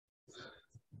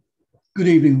Good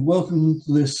evening. Welcome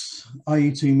to this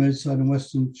IET Merseyside and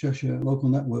Western Cheshire Local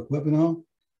Network webinar.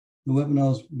 The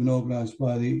webinar has been organised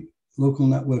by the Local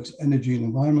Networks Energy and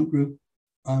Environment Group.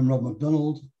 I'm Rob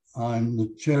MacDonald. I'm the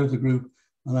chair of the group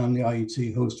and I'm the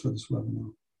IET host for this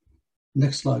webinar.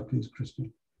 Next slide, please,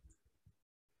 Christian.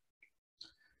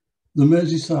 The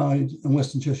Merseyside and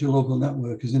Western Cheshire Local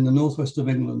Network is in the northwest of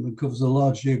England and covers a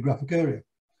large geographic area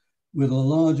with a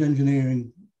large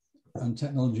engineering and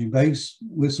technology base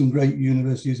with some great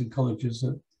universities and colleges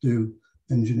that do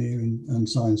engineering and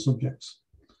science subjects.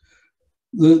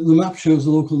 The map shows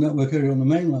the local network area on the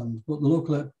mainland, but the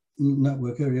local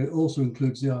network area also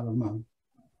includes the Isle of Man.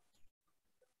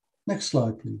 Next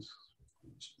slide, please.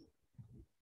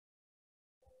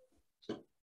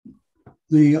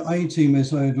 The IET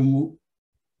Merseyside and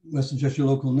Western Cheshire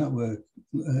Local Network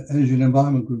Energy and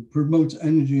Environment Group promotes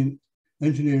energy,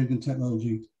 engineering and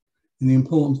technology in the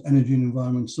important energy and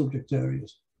environment subject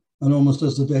areas. And almost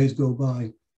as the days go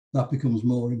by, that becomes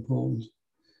more important.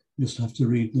 You just have to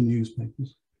read the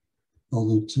newspapers or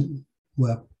the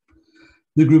web.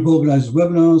 The group organises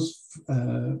webinars,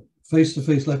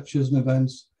 face-to-face lectures and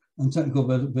events, and technical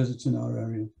visits in our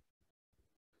area.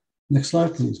 Next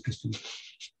slide, please, Christian.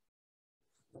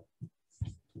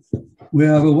 We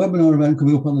have a webinar event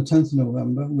coming up on the 10th of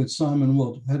November with Simon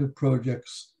Wood, Head of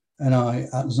Projects NI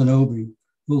at Zenobē.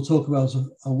 We'll talk about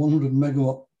a 100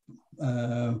 megawatt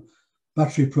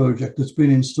battery project that's been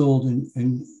installed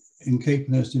in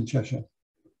Capenhurst in Cheshire.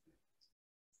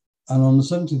 And on the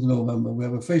 17th of November, we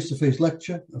have a face-to-face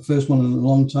lecture, the first one in a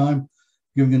long time,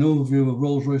 giving an overview of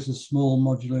Rolls-Royce's small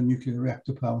modular nuclear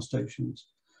reactor power stations.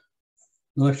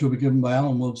 The lecture will be given by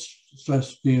Alan Wood,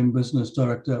 Strategy and Business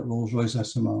Director at Rolls-Royce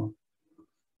SMR.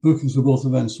 Bookings for both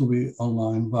events will be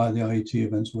online via the IET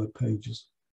events web pages.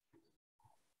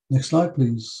 Next slide,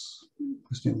 please,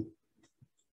 Christian.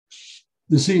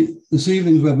 This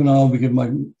evening's webinar will be given by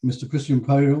Mr. Christian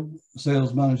Payerl,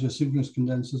 Sales Manager, Synchronous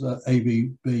Condensers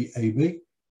ABB AB.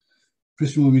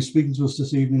 Christian will be speaking to us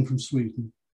this evening from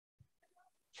Sweden.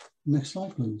 Next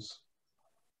slide, please.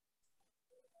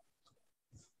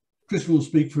 Christian will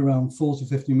speak for around 40 to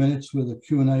 50 minutes with a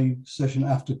Q&A session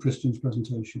after Christian's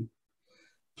presentation.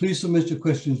 Please submit your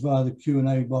questions via the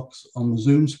Q&A box on the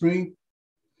Zoom screen.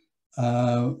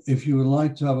 If you would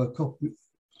like to have a copy,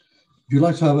 if you'd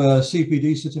like to have a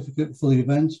CPD certificate for the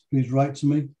event, please write to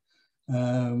me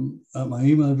at my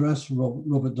email address,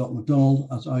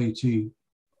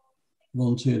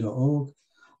 robert.mcdonald@ietvolunteer.org.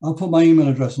 I'll put my email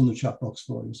address on the chat box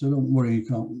for you, so don't worry, you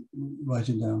can't write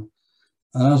it down.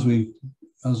 And as I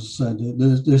said,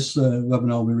 this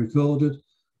webinar will be recorded,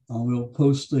 and we'll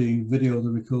post the video of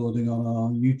the recording on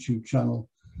our YouTube channel,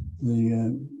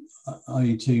 the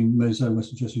IET Merseyside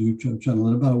Western Cheshire YouTube channel,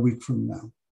 in about a week from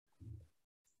now.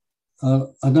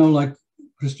 I'd now like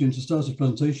Christian to start his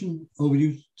presentation. Over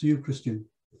to you, Christian.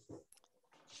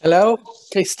 Hello,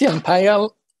 Christian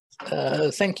Payerl.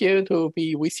 Thank you to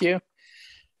be with you.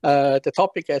 The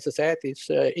topic, as I said, is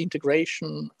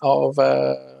integration of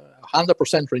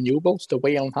 100% renewables, the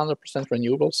way on 100%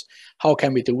 renewables. How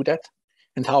can we do that?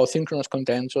 And how synchronous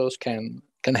condensers can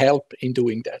help in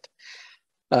doing that.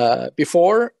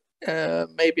 Before,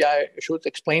 maybe I should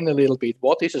explain a little bit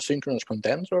what is a synchronous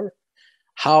condenser,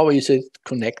 how is it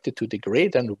connected to the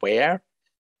grid and where,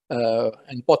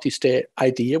 and what is the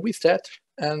idea with that,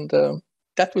 and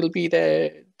that will be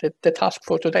the task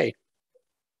for today.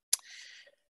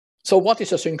 So what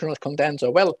is a synchronous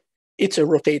condenser? Well, it's a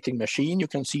rotating machine. You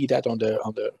can see that on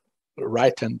the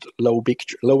right-hand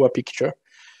lower picture.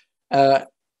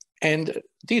 And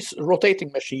this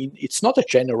rotating machine, it's not a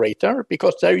generator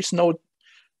because there is no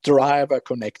driver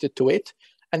connected to it,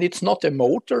 and it's not a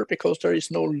motor because there is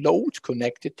no load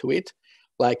connected to it,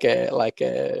 like a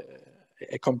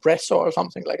compressor or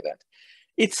something like that.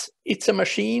 It's a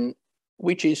machine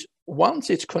which is,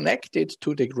 once it's connected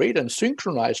to the grid and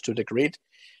synchronized to the grid,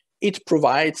 it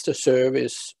provides the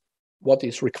service what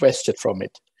is requested from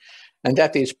it, and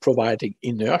that is providing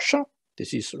inertia.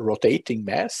 This is rotating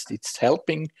mass. It's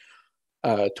helping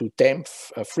to damp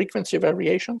frequency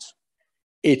variations.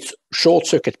 It's short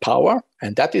circuit power,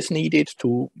 and that is needed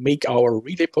to make our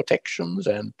relay protections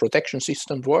and protection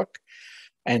systems work,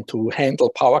 and to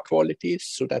handle power qualities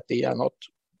so that they are not,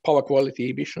 power quality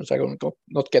emissions are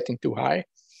not getting too high.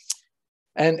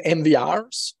 And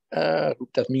MVRs,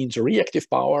 that means reactive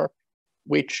power,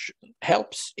 which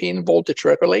helps in voltage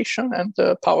regulation and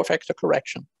power factor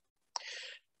correction.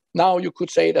 Now you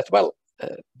could say that, well,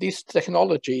 this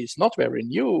technology is not very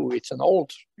new. It's an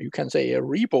old, you can say, a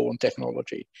reborn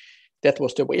technology. That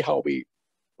was the way how we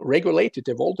regulated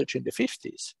the voltage in the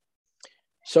 50s.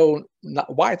 So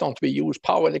why don't we use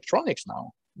power electronics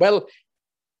now? Well,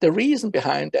 the reason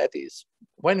behind that is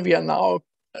when we are now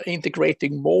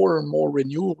integrating more and more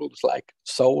renewables like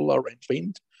solar and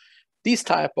wind, these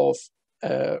type of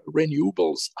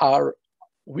renewables are,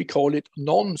 we call it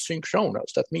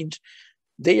non-synchronous. That means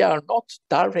they are not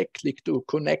directly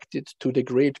connected to the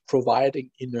grid,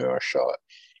 providing inertia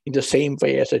in the same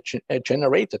way as a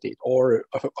generator did, or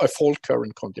a fault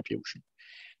current contribution.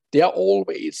 They are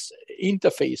always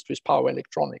interfaced with power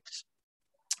electronics.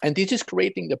 And this is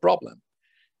creating the problem,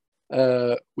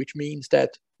 which means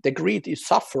that the grid is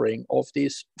suffering of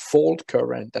this fault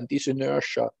current and this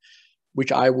inertia,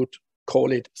 which I would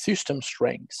call it system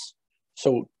strengths.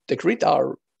 So the grid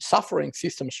are suffering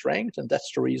system strength, and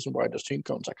that's the reason why the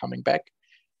synchrones are coming back.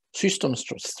 System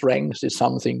strength is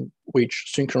something which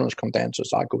synchronous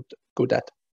condensers are good at.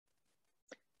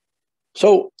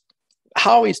 So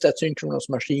how is that synchronous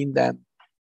machine then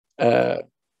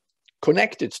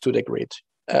connected to the grid?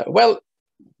 Well,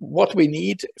 what we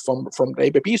need from the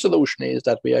ABB solution is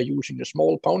that we are using a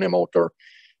small pony motor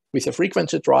with a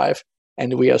frequency drive,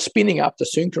 and we are spinning up the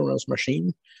synchronous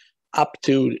machine up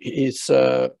to its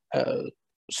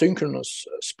synchronous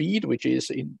speed, which is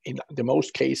in the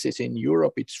most cases in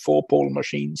Europe, it's 4-pole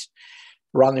machines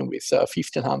running with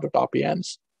 1500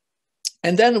 RPMs.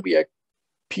 And then we are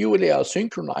purely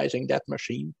synchronizing that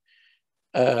machine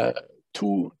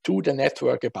to the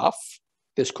network above.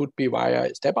 This could be via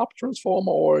a step-up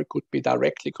transformer, or it could be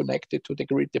directly connected to the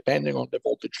grid, depending on the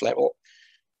voltage level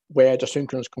where the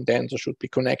synchronous condenser should be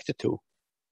connected to.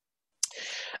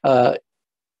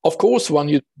 Of course,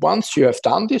 once you have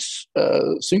done this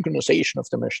synchronization of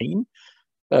the machine,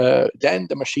 then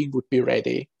the machine would be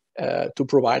ready to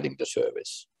providing the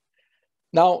service.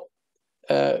 Now,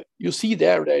 you see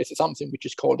there is something which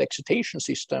is called excitation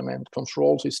system and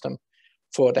control system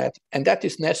for that. And that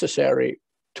is necessary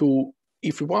to,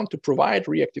 if we want to provide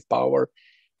reactive power,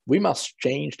 we must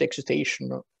change the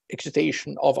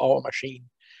excitation of our machine.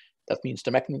 That means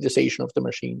the magnetization of the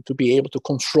machine to be able to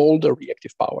control the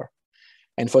reactive power.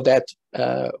 And for that,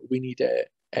 we need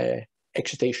a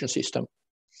excitation system.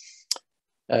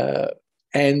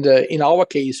 In our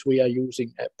case, we are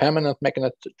using a permanent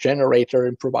magnet generator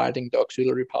in providing the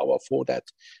auxiliary power for that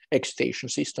excitation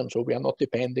system. So we are not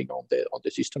depending on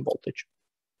the system voltage.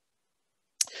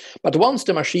 But once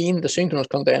the machine, the synchronous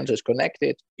condenser, is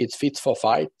connected, it's fit for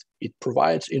fight. It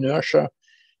provides inertia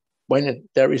when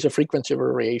there is a frequency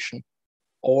variation,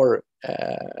 or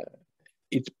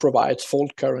it provides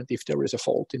fault current if there is a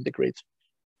fault in the grid.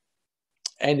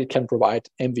 And it can provide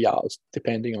MVRs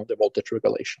depending on the voltage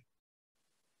regulation.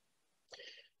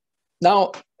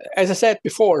 Now, as I said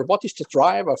before, what is the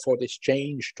driver for this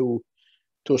change to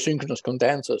synchronous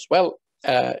condensers? Well,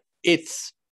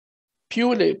 it's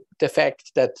purely the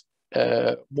fact that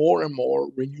more and more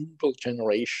renewable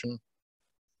generation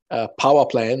power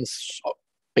plants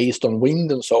based on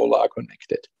wind and solar are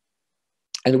connected.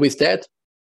 And with that,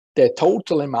 the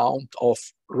total amount of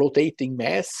rotating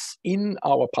mass in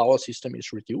our power system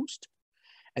is reduced.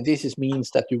 And this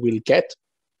means that you will get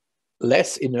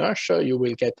less inertia, you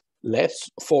will get less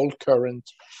fault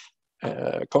current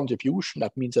contribution.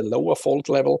 That means a lower fault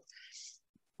level.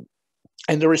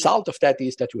 And the result of that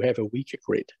is that you have a weaker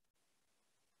grid.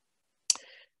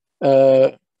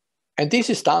 And this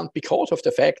is done because of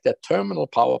the fact that terminal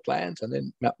power plants, and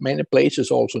in many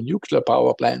places also nuclear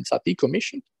power plants, are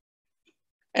decommissioned.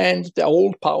 And the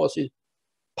old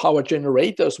power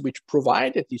generators, which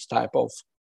provided this type of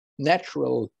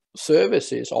natural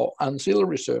services or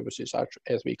ancillary services,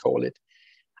 as we call it,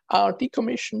 are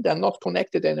decommissioned and not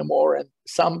connected anymore, and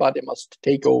somebody must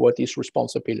take over this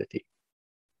responsibility.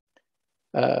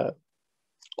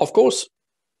 Of course,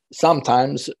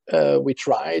 sometimes we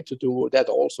try to do that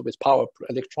also with power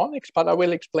electronics, but I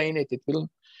will explain it.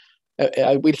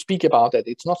 I will speak about it.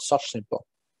 It's not such simple.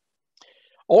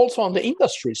 Also on the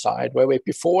industry side, where we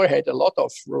before had a lot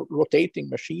of rotating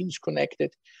machines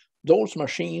connected, those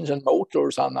machines and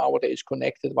motors are nowadays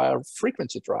connected via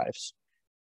frequency drives.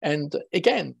 And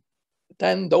again,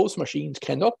 then those machines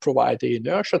cannot provide the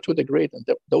inertia to the grid, and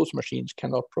those machines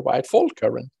cannot provide fault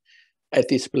current. And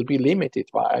this will be limited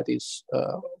via this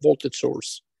voltage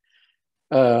source,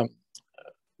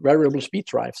 variable speed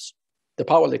drives, the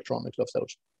power electronics of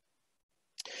those.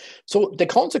 So the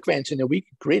consequence in a weak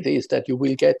grid is that you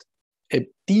will get a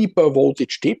deeper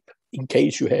voltage dip in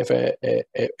case you have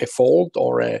a fault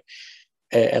or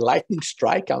a lightning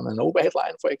strike on an overhead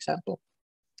line, for example.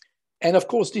 And of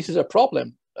course, this is a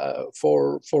problem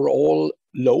for all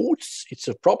loads. It's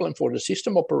a problem for the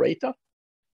system operator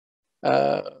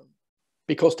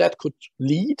because that could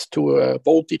lead to a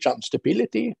voltage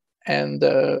instability and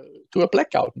to a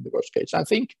blackout in the worst case. I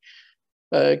think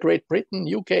Great Britain,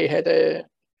 UK had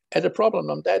a problem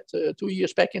on that 2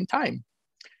 years back in time,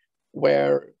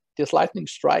 where these lightning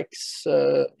strikes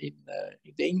in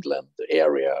the England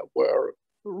area were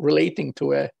relating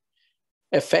to a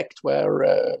effect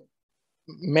where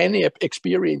many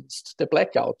experienced the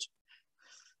blackout,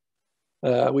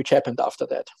 which happened after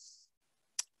that.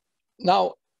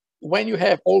 Now, when you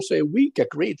have also a weaker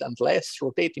grid and less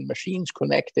rotating machines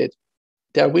connected,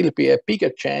 there will be a bigger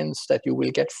chance that you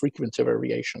will get frequency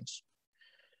variations,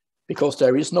 because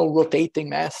there is no rotating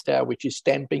mass there which is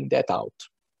damping that out.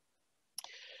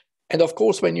 And of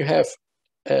course, when you have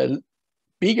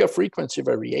bigger frequency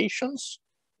variations,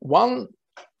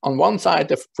 on one side,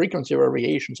 the frequency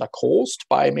variations are caused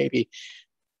by maybe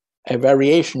a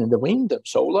variation in the wind and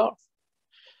solar,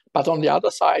 but on the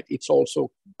other side, it's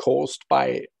also caused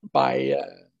by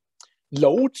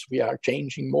loads. We are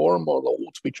changing more and more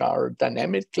loads which are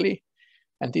dynamically,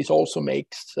 and this also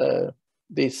makes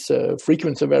these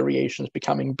frequency variations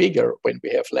becoming bigger when we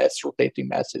have less rotating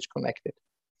masses connected.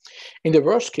 In the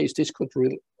worst case, this could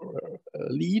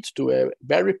lead to a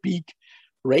very big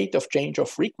rate of change of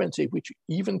frequency, which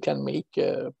even can make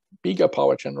bigger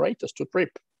power generators to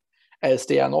trip, as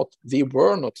they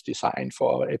were not designed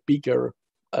for a bigger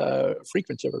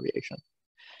frequency variation.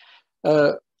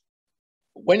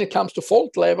 When it comes to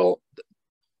fault level,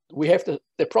 we have the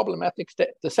problematics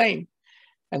the same,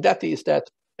 and that is that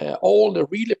all the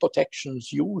relay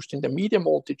protections used in the medium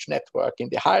voltage network, in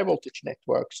the high voltage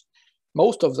networks,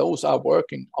 most of those are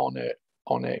working on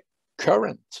a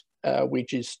current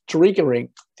which is triggering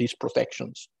these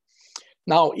protections.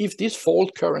 Now, if this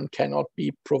fault current cannot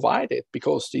be provided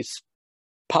because these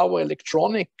power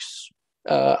electronics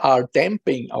are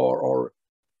damping or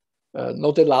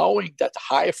not allowing that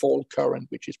high fault current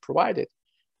which is provided,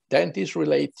 then this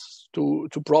relates to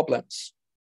problems.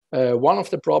 One of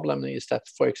the problems is that,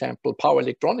 for example, power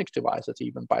electronics devices,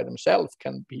 even by themselves,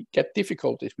 can get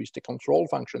difficulties with the control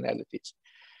functionalities,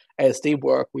 as they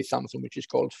work with something which is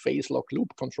called phase lock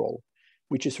loop control,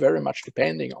 which is very much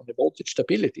depending on the voltage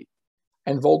stability.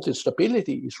 And voltage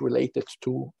stability is related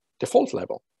to the fault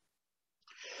level.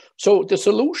 So the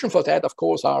solution for that, of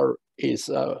course, is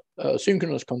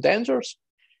synchronous condensers,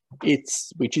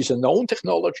 which is a known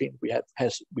technology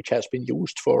which has been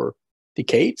used for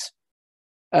decades.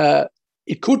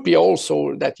 It could be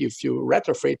also that if you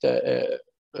retrofit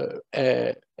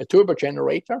a turbo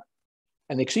generator,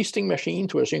 an existing machine,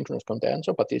 to a synchronous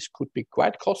condenser, but this could be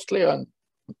quite costly and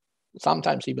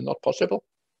sometimes even not possible,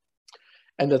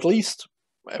 and at least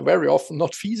very often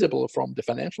not feasible from the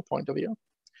financial point of view.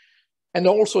 And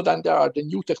also then there are the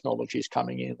new technologies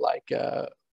coming in, like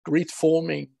grid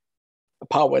forming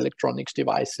power electronics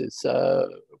devices,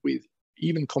 with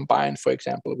even combined, for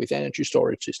example, with energy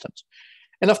storage systems.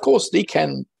 And of course, they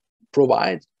can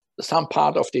provide some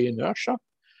part of the inertia,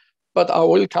 but I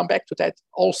will come back to that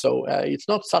also. It's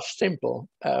not such simple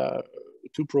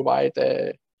to provide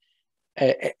a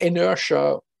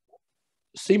inertia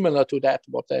similar to that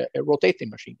what a rotating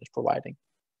machine is providing.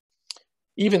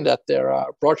 Even that there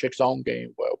are projects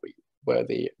ongoing where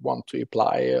they want to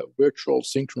apply virtual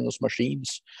synchronous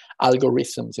machines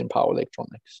algorithms in power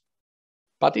electronics.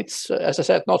 But it's, as I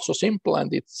said, not so simple,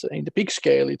 and it's in the big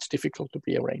scale, it's difficult to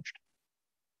be arranged.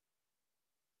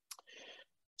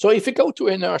 So if you go to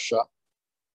inertia,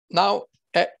 now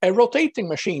a rotating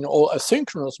machine or a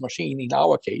synchronous machine in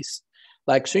our case,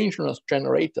 like synchronous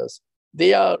generators,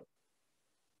 they are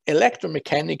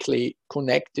electromechanically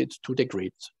connected to the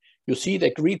grid. You see the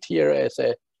grid here as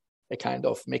a kind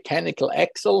of mechanical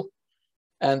axle,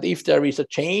 and if there is a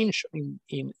change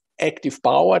in active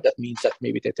power, that means that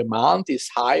maybe the demand is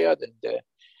higher than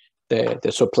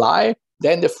the supply,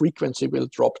 then the frequency will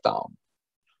drop down.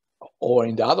 Or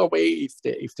in the other way,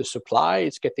 if the supply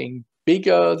is getting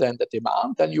bigger than the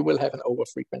demand, then you will have an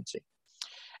overfrequency.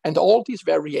 And all these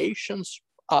variations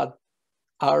are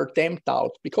damped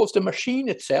out because the machine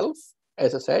itself,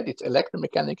 as I said, it's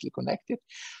electromechanically connected.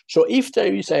 So if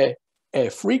there is a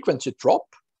frequency drop,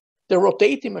 the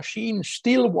rotating machine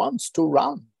still wants to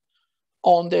run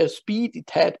on the speed it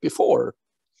had before.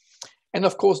 And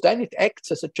of course, then it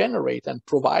acts as a generator and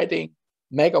providing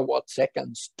megawatt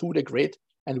seconds to the grid.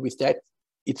 And with that,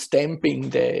 it's damping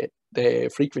the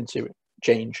frequency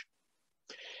change.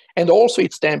 And also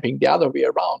it's damping the other way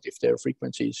around. If the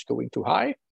frequency is going too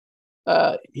high,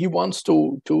 he wants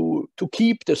to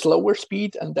keep the slower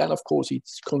speed. And then, of course,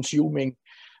 it's consuming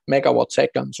megawatt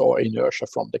seconds or inertia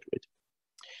from the grid.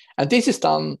 And this is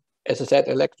done, as I said,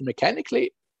 electromechanically.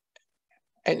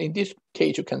 And in this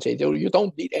case, you can say you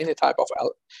don't need any type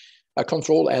of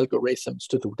control algorithms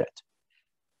to do that.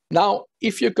 Now,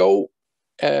 if you go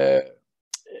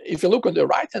if you look on the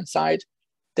right-hand side,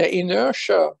 the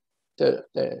inertia,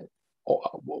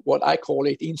 or what I call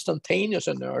it, instantaneous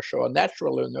inertia or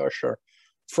natural inertia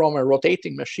from a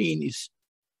rotating machine is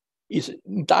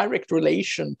in direct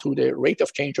relation to the rate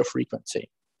of change of frequency.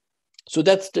 So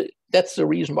that's the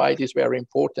reason why it is very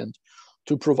important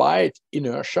to provide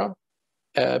inertia,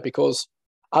 because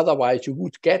otherwise you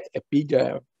would get a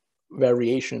bigger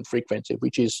variation in frequency,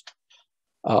 which is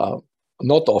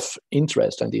not of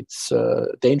interest, and it's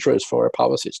dangerous for a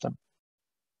power system.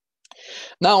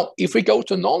 Now, if we go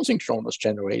to non-synchronous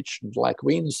generation, like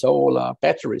wind, solar,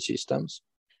 battery systems,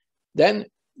 then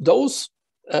those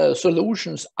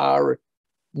solutions are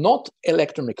not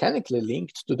electromechanically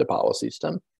linked to the power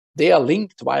system. They are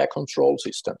linked via control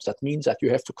systems. That means that you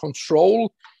have to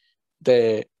control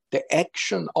the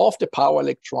action of the power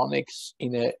electronics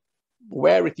in a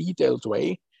very detailed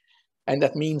way. And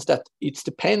that means that it's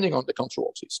depending on the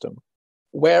control system.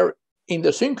 Where in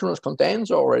the synchronous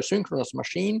condenser or a synchronous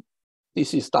machine,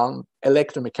 this is done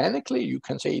electromechanically. You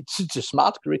can say it's a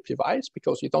smart grid device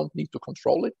because you don't need to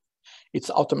control it. It's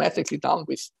automatically done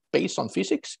based on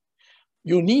physics.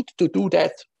 You need to do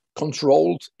that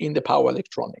controlled in the power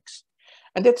electronics.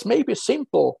 And that's maybe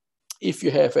simple if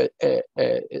you have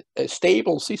a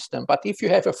stable system, but if you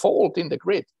have a fault in the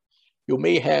grid, you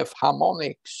may have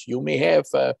harmonics, you may have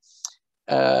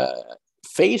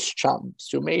phase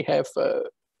jumps, you may have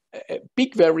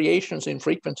big variations in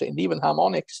frequency and even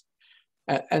harmonics.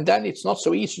 And then it's not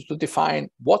so easy to define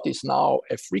what is now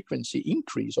a frequency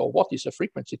increase or what is a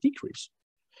frequency decrease.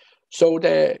 So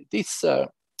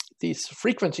these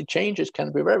frequency changes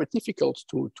can be very difficult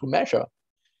to measure.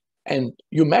 And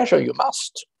you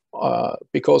must,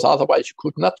 because otherwise you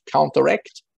could not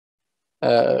counteract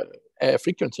a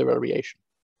frequency variation.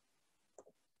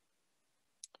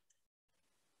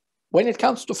 When it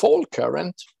comes to fault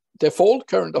current, the fault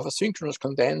current of a synchronous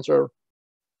condenser,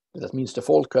 that means the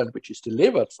fault current which is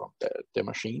delivered from the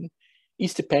machine,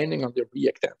 is depending on the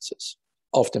reactances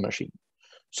of the machine.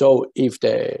 So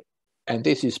and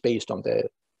this is based on the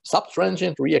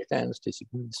subtransient reactance. This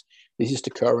means this is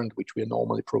the current which we are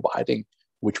normally providing,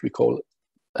 which we call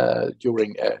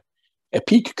during a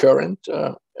peak current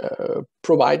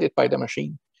provided by the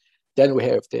machine. Then we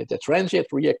have the transient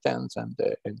reactance and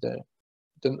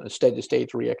the steady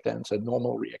state reactance and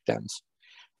normal reactance,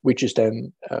 which is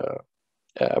then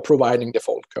providing the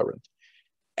fault current.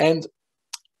 And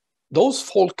those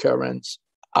fault currents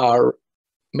are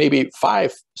maybe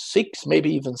 5, 6,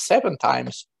 maybe even 7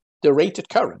 times the rated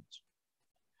current.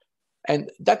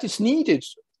 And that is needed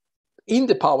in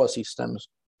the power systems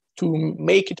to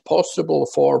make it possible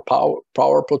for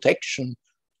power protection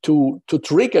to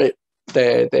trigger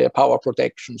the power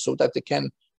protection so that they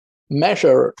can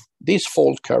measure this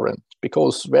fault current,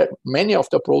 because many of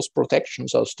those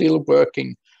protections are still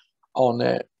working on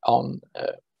the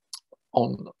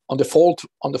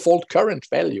fault current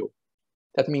value.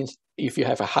 That means if you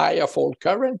have a higher fault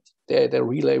current, the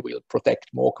relay will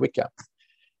protect more quicker.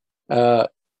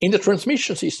 In the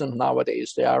transmission system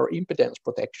nowadays, there are impedance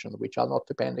protection, which are not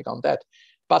depending on that.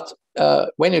 But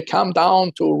when you come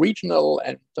down to regional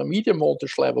and the medium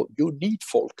voltage level, you need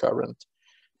fault current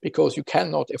because you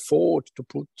cannot afford to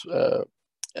put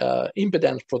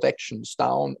impedance protections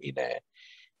down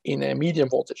in a medium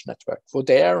voltage network. For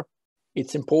there,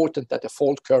 it's important that the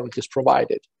fault current is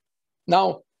provided.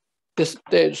 Now,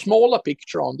 the smaller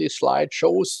picture on this slide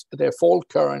shows the fault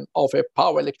current of a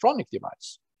power electronic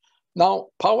device. Now,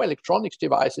 power electronics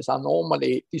devices are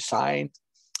normally designed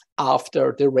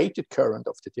after the rated current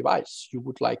of the device. You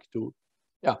would like to,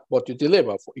 what you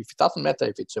deliver. If it doesn't matter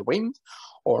if it's a wind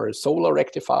or a solar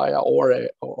rectifier or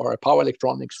a power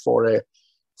electronics for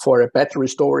a battery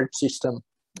storage system,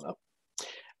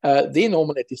 they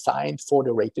normally designed for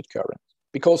the rated current.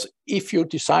 Because if you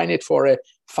design it for a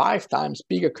 5 times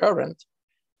bigger current,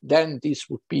 then this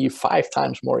would be 5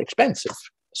 times more expensive.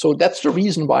 So that's the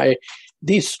reason why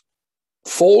this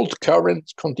fault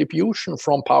current contribution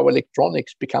from power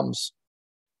electronics becomes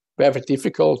very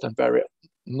difficult and very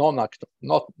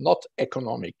not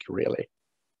economic, really.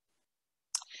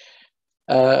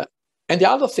 And the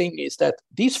other thing is that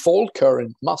this fault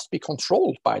current must be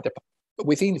controlled by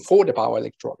for the power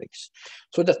electronics.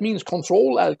 So that means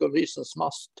control algorithms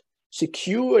must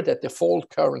secure that the fault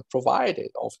current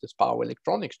provided of this power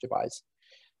electronics device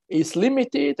is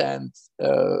limited and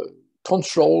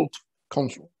controlled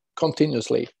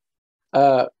continuously.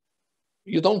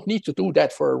 You don't need to do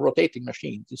that for a rotating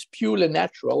machine. It's purely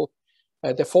natural.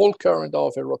 The fault current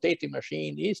of a rotating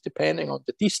machine is depending on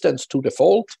the distance to the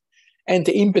fault and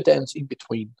the impedance in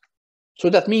between.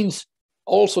 So that means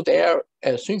also there,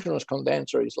 a synchronous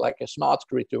condenser is like a smart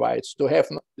grid device. You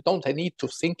don't need to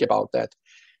think about that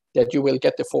you will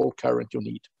get the fault current you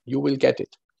need. You will get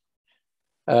it.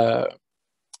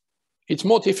 It's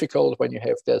more difficult when you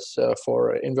have this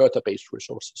for inverter-based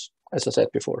resources, as I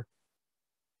said before.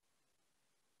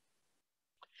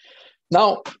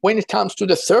 Now, when it comes to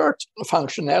the third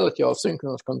functionality of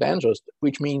synchronous condensers,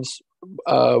 which means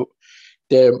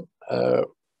the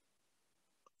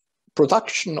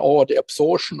production or the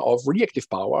absorption of reactive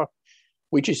power,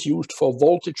 which is used for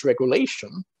voltage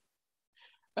regulation,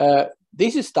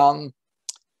 this is done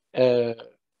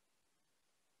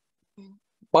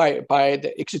by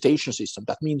the excitation system.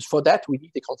 That means for that we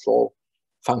need a control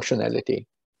functionality,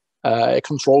 a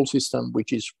control system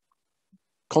which is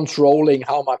controlling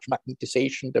how much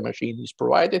magnetization the machine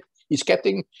is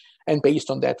getting, and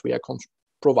based on that we are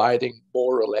providing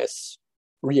more or less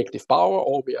reactive power,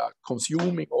 or we are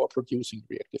consuming or producing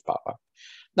reactive power.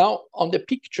 Now on the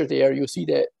picture there you see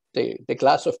the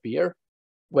glass of beer,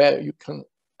 where you can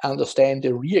understand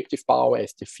the reactive power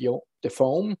as the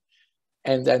foam,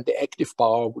 and then the active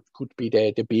power could be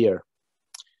the beer.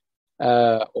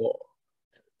 Now,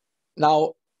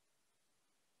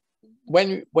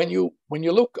 when you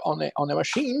look on a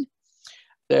machine,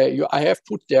 I have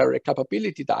put there a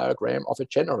capability diagram of a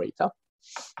generator.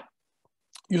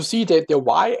 You see that the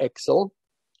y-axis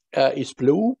is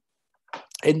blue,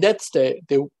 and that's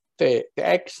the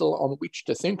axle on which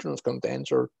the synchronous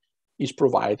condenser is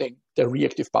providing the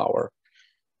reactive power.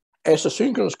 As a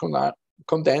synchronous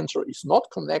condenser is not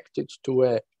connected to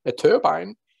a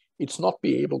turbine, it's not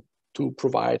be able to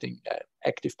providing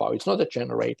active power. It's not a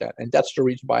generator, and that's the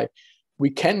reason why we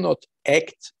cannot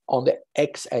act on the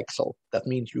x-axis. That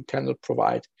means you cannot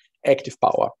provide active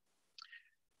power.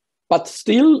 But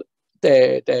still,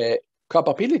 the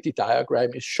capability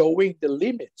diagram is showing the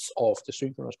limits of the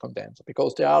synchronous condenser,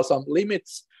 because there are some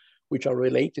limits which are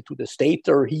related to the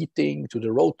stator heating, to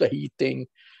the rotor heating,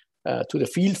 to the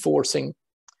field forcing.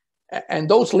 And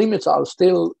those limits are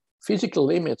still physical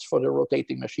limits for the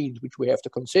rotating machines, which we have to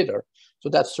consider. So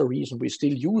that's the reason we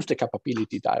still use the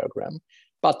capability diagram.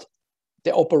 But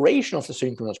the operation of the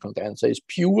synchronous condenser is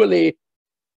purely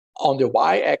on the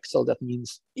y-axis. That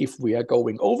means if we are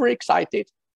going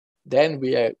overexcited, then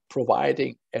we are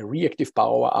providing a reactive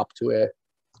power up to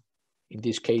in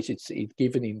this case, it's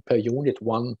given in per unit,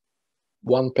 one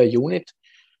per unit.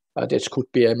 This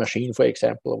could be a machine, for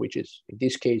example, which is, in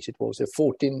this case, it was a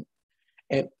 14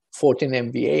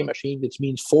 MVA machine, which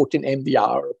means 14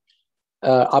 MVR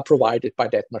are provided by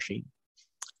that machine.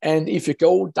 And if you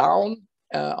go down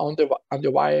on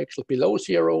the y-axis below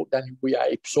zero, then we are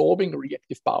absorbing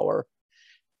reactive power.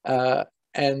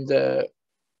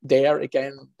 There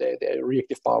again, the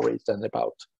reactive power is then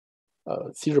about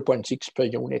 0.6 per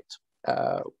unit.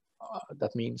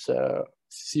 That means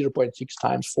 0.6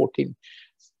 times 14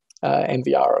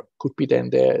 MVR could be then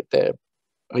the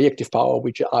reactive power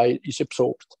which is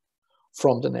absorbed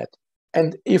from the net.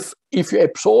 And if you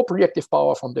absorb reactive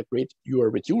power from the grid, you are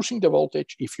reducing the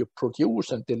voltage. If you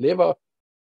produce and deliver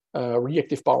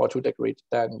reactive power to the grid,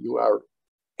 then you are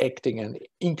acting and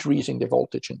increasing the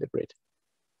voltage in the grid.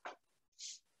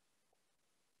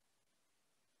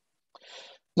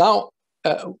 Now,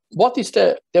 what is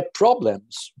the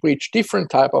problems which different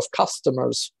type of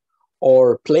customers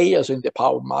or players in the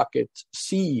power market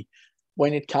see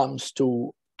when it comes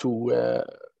to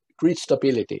grid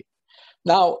stability?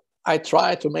 Now, I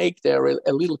try to make there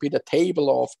a little bit a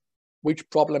table of which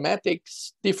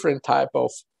problematics different type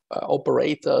of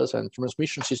operators and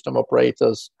transmission system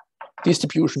operators,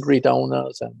 distribution grid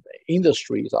owners and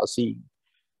industries are seeing.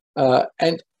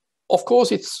 And of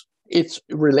course, it's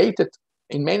related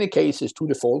in many cases to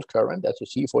the fault current, as you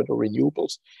see for the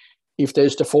renewables. If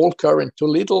there's the fault current too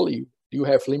little, you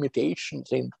have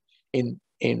limitations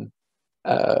in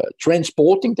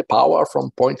transporting the power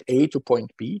from point A to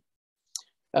point B.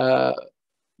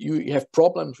 You have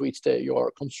problems with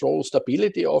your control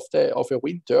stability of a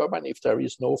wind turbine if there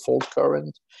is no fault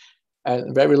current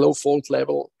and very low fault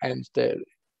level, and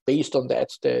based on that,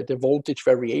 the voltage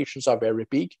variations are very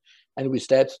big, and with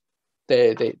that,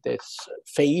 the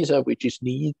phaser which is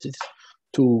needed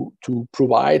to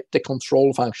provide the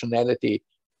control functionality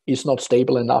is not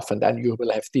stable enough, and then you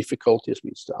will have difficulties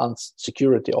with the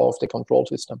security of the control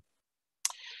system.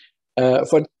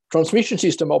 For transmission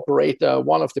system operator,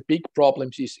 one of the big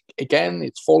problems is, again,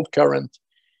 it's fault current,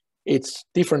 it's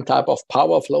different type of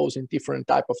power flows in different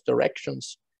type of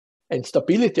directions, and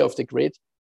stability of the grid.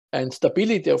 And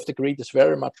stability of the grid is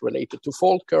very much related to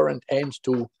fault current and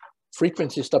to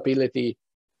frequency stability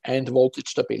and voltage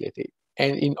stability.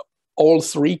 And in all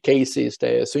three cases,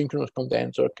 the synchronous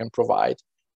condenser can provide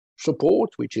support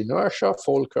with inertia,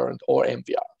 fault current, or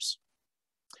MVRs.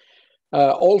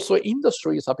 Also,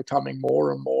 industries are becoming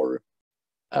more and more,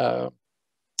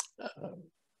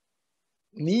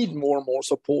 need more and more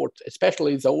support,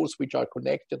 especially those which are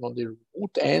connected on the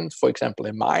root end, for example,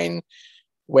 a mine,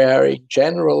 where in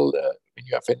general, when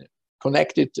you have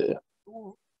connected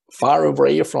far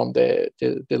away from the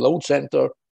load center,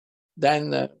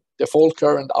 then the fault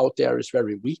current out there is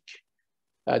very weak.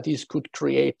 This could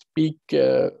create big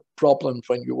problems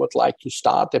when you would like to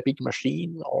start a big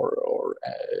machine or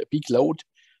a big load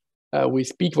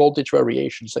with big voltage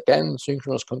variations. Again,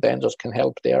 synchronous condensers can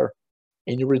help there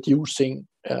in reducing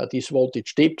these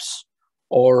voltage dips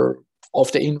or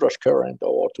of the inrush current,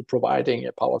 or to providing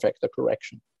a power factor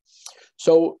correction.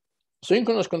 So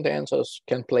synchronous condensers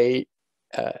can play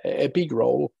a big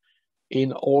role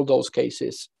in all those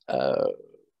cases,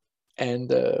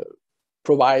 and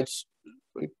provides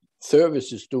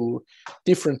services to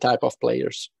different type of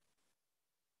players.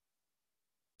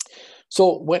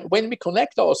 So when we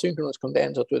connect our synchronous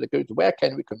condenser to the grid, where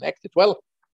can we connect it? Well,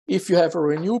 if you have a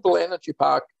renewable energy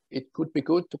park, it could be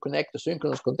good to connect the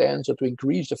synchronous condenser to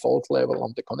increase the fault level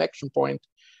on the connection point.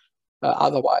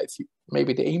 Otherwise,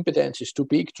 maybe the impedance is too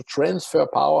big to transfer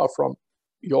power from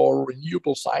your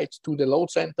renewable site to the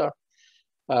load center.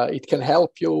 It can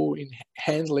help you in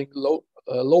handling low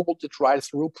voltage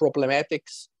ride-through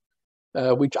problematics,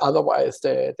 which otherwise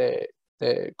the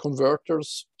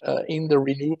converters in the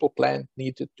renewable plant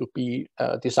needed to be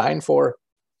designed for.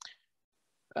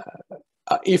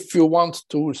 If you want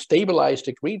to stabilize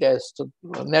the grid, as the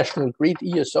National Grid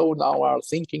ESO now are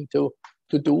thinking to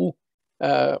do,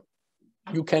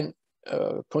 you can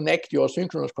connect your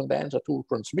synchronous condenser to a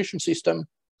transmission system,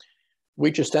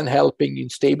 which is then helping in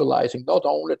stabilizing not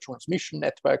only the transmission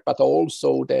network, but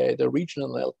also the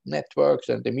regional networks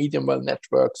and the medium well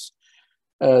networks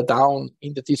down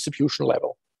in the distribution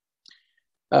level.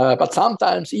 But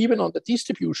sometimes even on the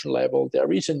distribution level,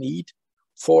 there is a need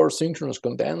for synchronous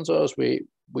condensers. We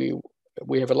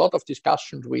have a lot of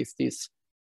discussions with this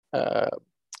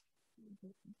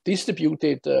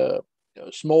distributed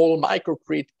small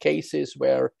microgrid cases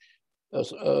where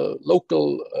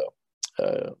local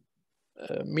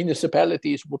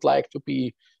municipalities would like to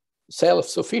be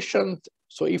self-sufficient.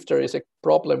 So if there is a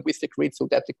problem with the grid, so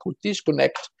that they could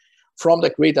disconnect from the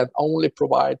grid and only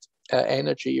provide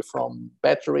energy from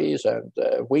batteries and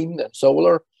wind and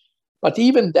solar. But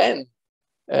even then,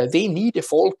 they need a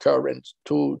fault current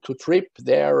to trip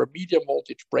their medium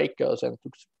voltage breakers and to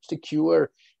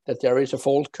secure that there is a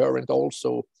fault current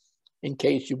also in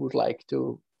case you would like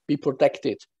to be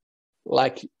protected,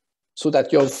 like so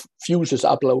that your fuses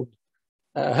are blown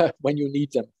when you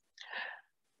need them,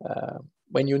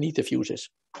 when you need the fuses.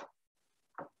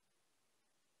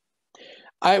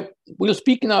 I will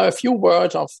speak now a few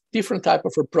words of different type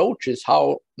of approaches,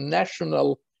 how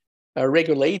national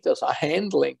regulators are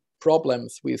handling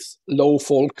problems with low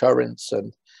fault currents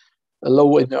and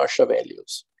low inertia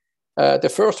values.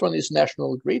 The first one is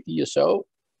National Grid, ESO.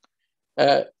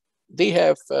 They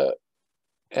have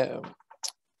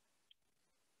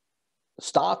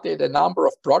started a number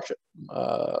of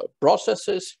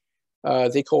processes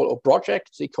they call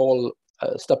projects. They call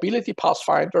Stability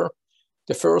Pathfinder.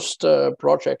 The first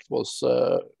project was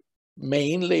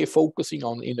mainly focusing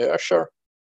on inertia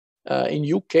in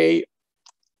UK,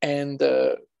 and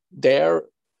there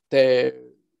the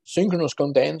synchronous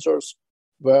condensers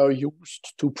were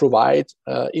used to provide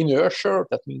inertia.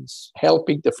 That means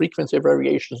helping the frequency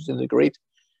variations in the grid.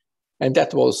 And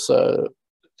that was,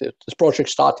 this project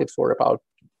started for about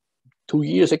 2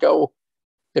 years ago.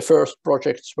 The first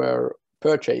projects were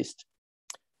purchased.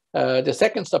 The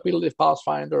second Stability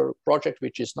Pathfinder project,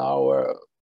 which is now,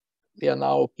 they are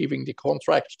now giving the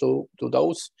contracts to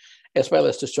those, as well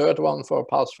as the third one for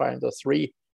Pathfinder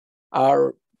 3,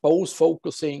 are both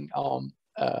focusing on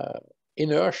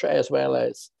inertia as well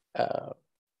as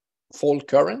fault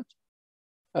current,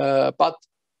 but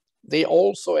they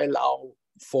also allow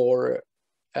for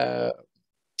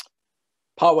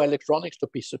power electronics to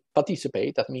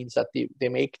participate. That means that they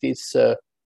make these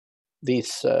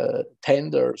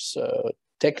tenders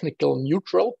technical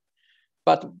neutral.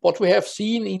 But what we have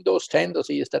seen in those tenders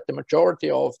is that the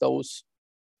majority of those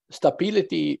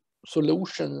stability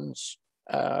solutions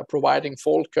providing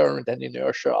fault current and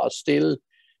inertia are still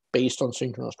based on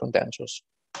synchronous condensers.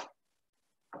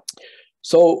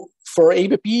 So for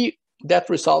ABB, that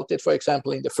resulted, for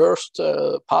example, in the first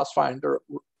Pathfinder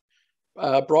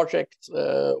project,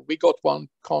 we got one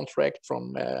contract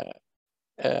from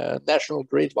National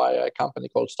Grid via a company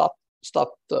called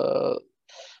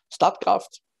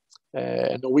Statkraft.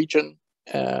 a Norwegian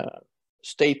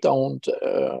state-owned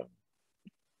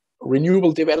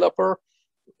renewable developer,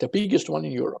 the biggest one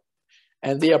in Europe.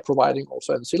 And they are providing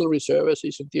also ancillary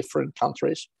services in different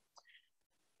countries.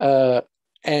 They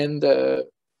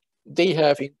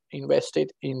have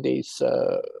invested in these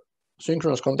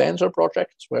synchronous condenser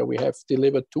projects, where we have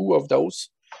delivered 2 of those.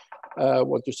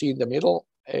 What you see in the middle,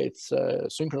 it's a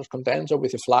synchronous condenser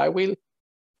with a flywheel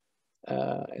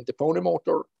and the pony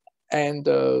motor. And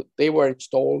they were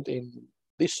installed in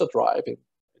Lister Drive in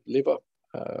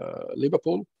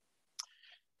Liverpool.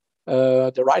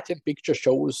 The right-hand picture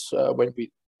shows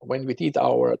when we did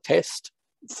our test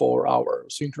for our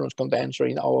synchronous condenser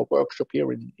in our workshop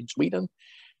here in Sweden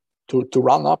to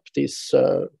run up this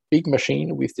big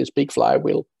machine with this big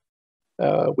flywheel,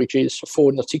 which is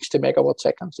 460 megawatt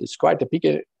seconds. It's quite a big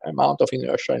amount of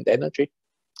inertia and energy.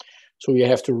 So you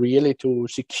have to really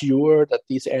secure that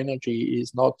this energy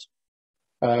is not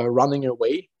running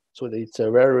away. So that it's a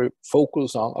very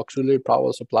focus on auxiliary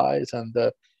power supplies and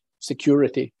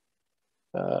security.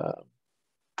 And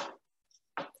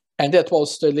that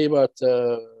was delivered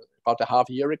about a half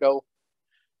year ago,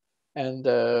 and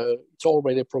it's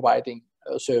already providing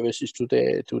services to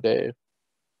the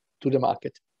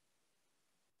market.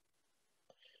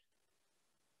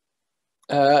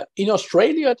 In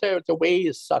Australia, the way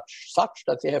is such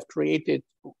that they have created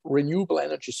renewable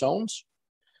energy zones,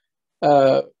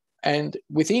 and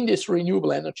within these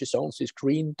renewable energy zones, these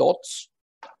green dots,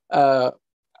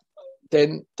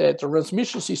 then the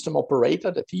transmission system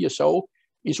operator, the TSO,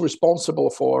 is responsible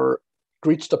for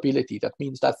grid stability. That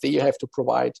means that they have to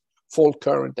provide fault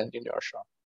current and inertia.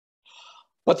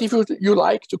 But if you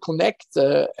like to connect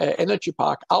the energy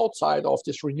park outside of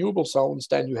these renewable zones,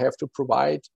 then you have to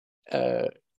provide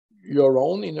your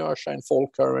own inertia and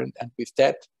fault current. And with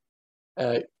that,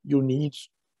 you need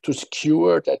to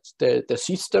secure that the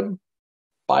system,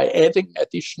 by adding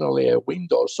additionally a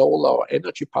wind or solar or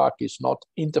energy park, is not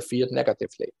interfered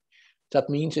negatively. That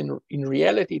means in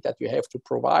reality that you have to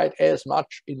provide as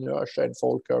much inertia and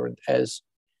fault current as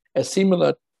a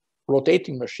similar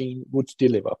rotating machine would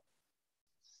deliver.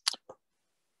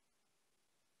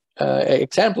 An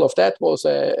example of that was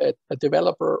a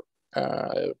developer,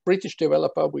 a British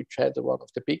developer, which had one of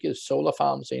the biggest solar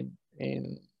farms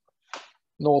in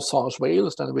North South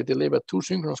Wales. And we delivered 2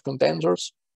 synchronous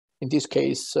condensers. In this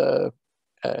case,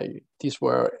 these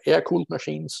were air-cooled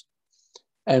machines,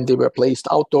 and they were placed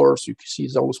outdoors. You can see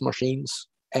those machines,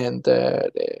 and the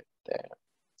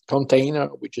container,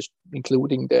 which is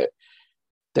including the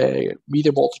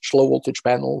medium voltage, low voltage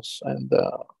panels, and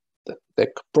the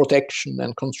protection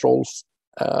and controls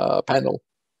panel.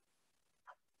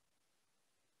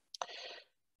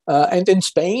 And in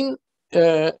Spain,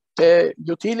 the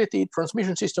utility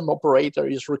transmission system operator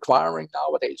is requiring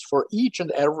nowadays for each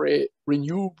and every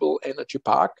renewable energy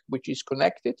park which is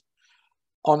connected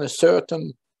on a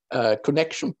certain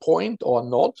connection point or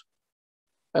node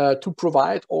to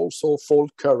provide also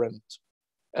fault current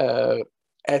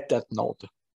at that node.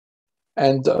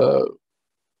 And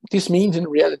this means in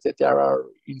reality that there are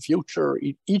in future,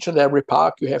 in each and every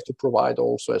park, you have to provide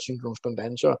also a synchronous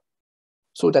condenser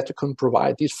so that you can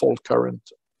provide this fault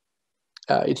current.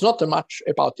 It's not so much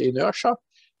about the inertia,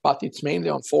 but it's mainly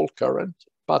on fault current.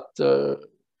 But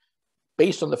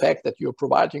based on the fact that you're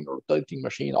providing a rotating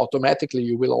machine, automatically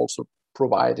you will also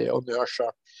provide the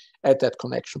inertia at that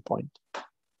connection point.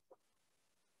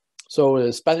 So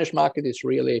the Spanish market is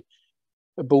really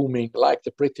booming, like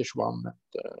the British one,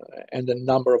 and a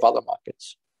number of other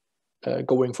markets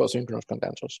going for synchronous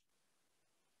condensers.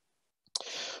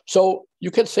 So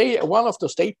you can say one of the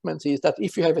statements is that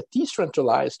if you have a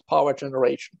decentralized power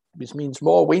generation, which means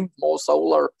more wind, more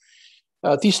solar,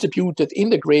 distributed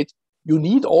in the grid, you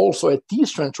need also a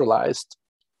decentralized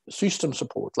system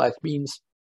support. Like means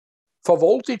for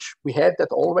voltage, we had that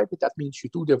already. That means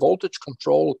you do the voltage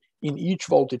control in each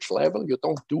voltage level. You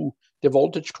don't do the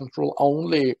voltage control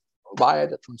only via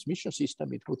the transmission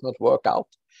system. It would not work out.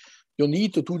 You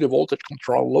need to do the voltage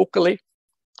control locally.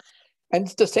 And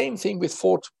it's the same thing with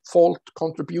fault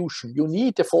contribution. You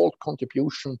need the fault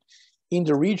contribution in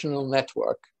the regional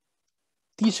network,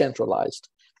 decentralized,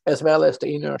 as well as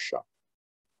the inertia,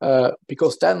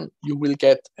 because then you will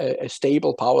get a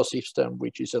stable power system,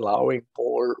 which is allowing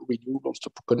more renewables to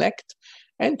connect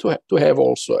and to have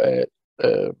also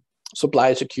a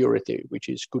supply security, which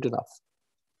is good enough.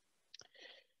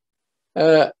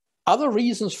 Other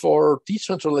reasons for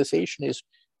decentralization is,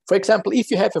 for example, if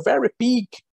you have a very big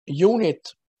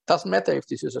unit, doesn't matter if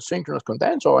this is a synchronous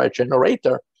condenser or a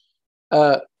generator,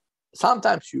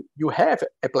 sometimes you have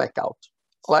a blackout,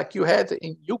 like you had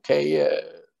in UK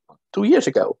 2 years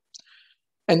ago.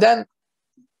 And then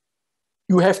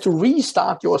you have to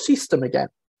restart your system again.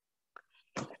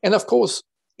 And of course,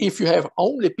 if you have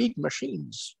only big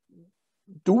machines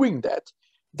doing that,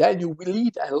 then you will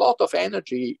need a lot of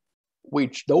energy,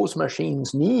 which those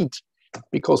machines need,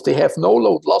 because they have no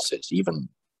load losses, even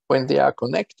when they are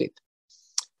connected.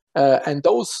 And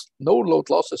those no load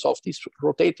losses of these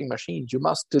rotating machines, you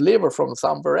must deliver from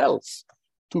somewhere else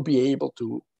to be able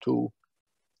to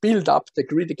build up the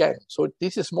grid again. So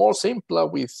this is more simpler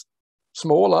with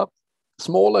smaller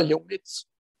units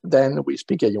than with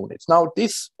bigger units. Now,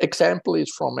 this example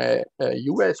is from a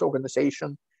US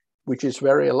organization, which is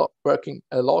working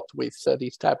a lot with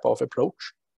this type of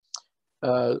approach.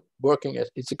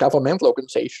 It's a governmental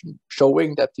organization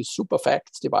showing that these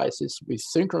superfacts devices with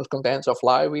synchronous condenser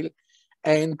flywheel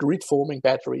and grid forming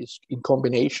batteries in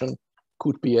combination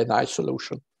could be a nice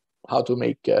solution how to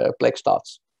make black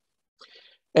starts.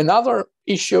 Another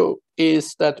issue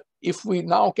is that if we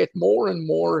now get more and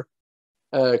more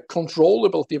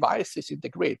controllable devices in the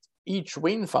grid, each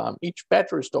wind farm, each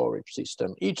battery storage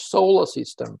system, each solar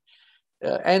system,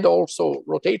 and also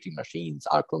rotating machines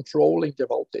are controlling the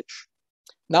voltage.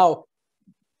 Now,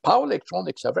 power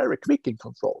electronics are very quick in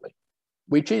controlling,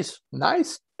 which is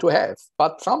nice to have,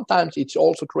 but sometimes it's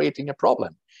also creating a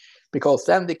problem, because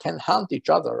then they can hunt each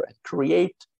other and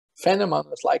create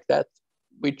phenomena like that,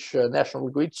 which National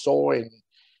Grid saw in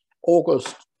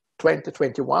August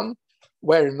 2021,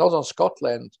 where in northern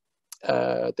Scotland,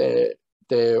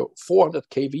 the 400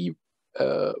 kV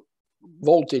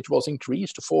voltage was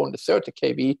increased to 430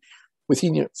 kV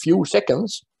within a few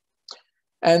seconds.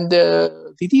 And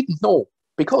they didn't know,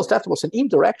 because that was an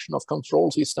interaction of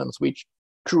control systems which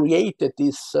created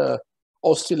these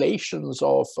oscillations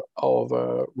of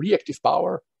reactive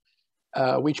power,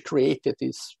 which created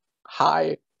this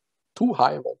too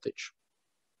high voltage.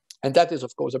 And that is,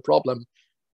 of course,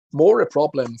 more a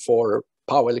problem for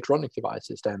power electronic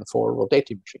devices than for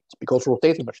rotating machines, because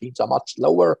rotating machines are much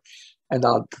slower and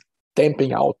are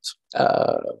damping out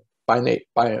by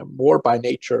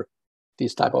nature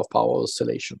these type of power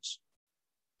oscillations.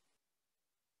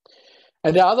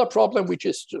 And the other problem, which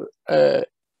is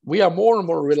we are more and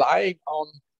more relying on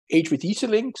HVDC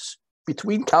links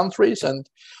between countries and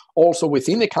also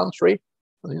within a country.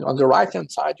 On the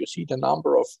right-hand side, you see the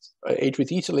number of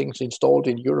HVDC links installed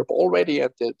in Europe already,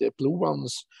 and the blue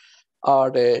ones are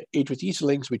the HVDC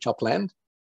links which are planned.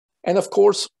 And of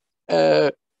course,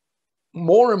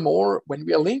 more and more, when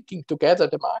we are linking together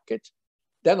the market,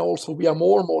 then also we are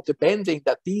more and more depending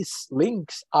that these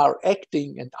links are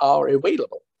acting and are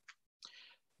available.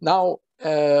 Now,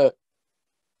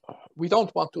 we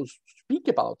don't want to speak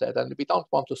about that, and we don't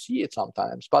want to see it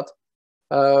sometimes, but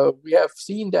we have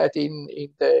seen that in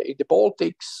the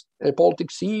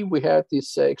Baltic Sea, we had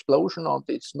this explosion on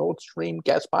this Nord Stream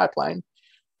gas pipeline,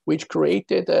 which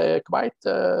created a quite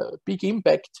big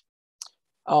impact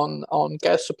on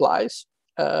gas supplies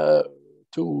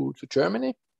to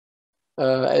Germany,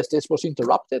 as this was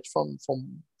interrupted from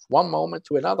one moment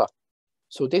to another.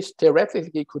 So this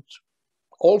theoretically could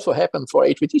also happen for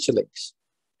HVDC links.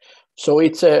 So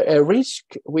it's a risk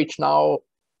which now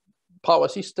power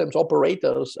systems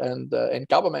operators and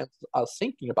governments are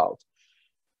thinking about,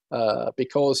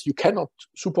 because you cannot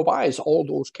supervise all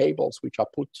those cables which are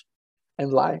put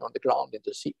and lying on the ground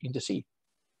in the sea.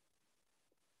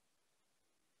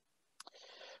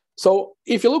 So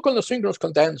if you look on the synchronous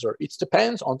condenser, it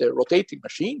depends on the rotating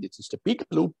machine. This is the big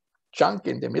blue chunk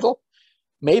in the middle,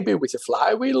 maybe with a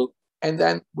flywheel, and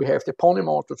then we have the pony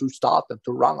motor to start and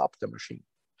to run up the machine.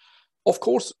 Of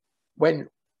course, when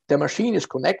the machine is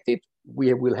connected,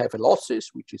 we will have losses,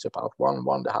 which is about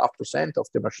 1.5% of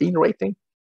the machine rating.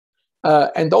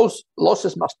 And those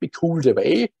losses must be cooled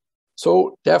away.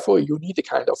 So therefore, you need a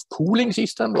kind of cooling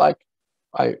system, like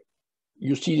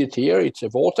you see it here. It's a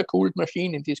water-cooled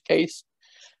machine in this case.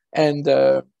 And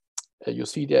you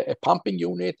see a pumping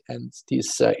unit and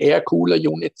these air cooler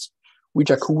units,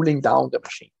 which are cooling down the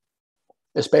machine,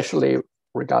 especially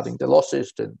regarding the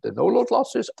losses, the no-load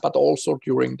losses, but also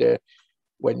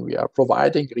when we are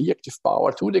providing reactive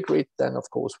power to the grid, then of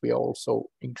course we are also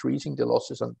increasing the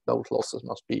losses, and those losses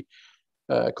must be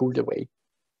cooled away.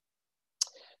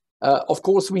 Of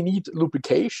course, we need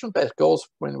lubrication, because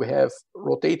when we have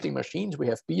rotating machines, we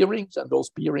have bearings, and those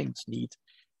bearings need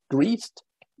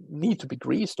to be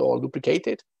greased or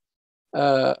lubricated.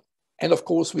 And of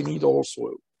course, we need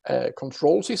also a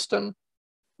control system,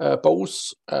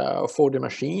 both for the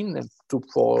machine and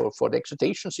for the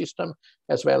excitation system,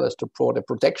 as well as for the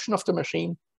protection of the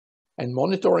machine and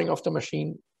monitoring of the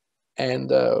machine,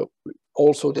 and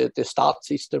also the start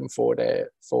system for the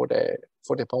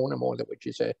pony motor, which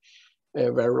is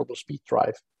variable speed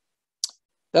drive.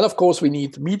 Then, of course, we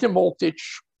need medium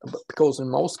voltage, because in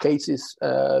most cases,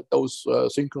 those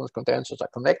synchronous condensers are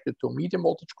connected to a medium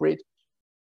voltage grid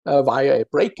via a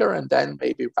breaker, and then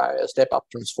maybe via a step-up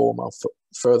transformer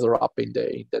further up in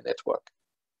the network.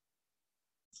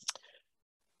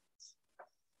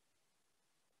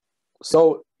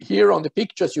 So here on the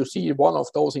pictures, you see one of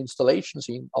those installations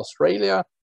in Australia.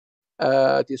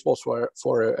 This was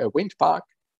for a wind park,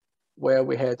 where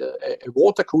we had a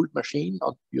water-cooled machine.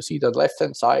 You see the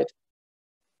left-hand side.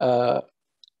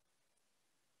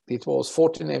 It was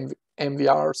 14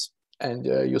 MVRs, and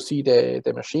you see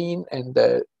the machine, and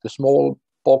the small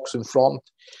box in front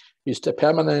is the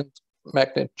permanent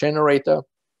magnet generator.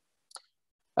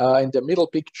 In the middle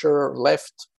picture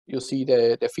left, you see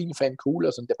the fin fan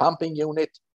coolers and the pumping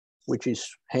unit, which is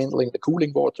handling the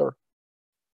cooling water.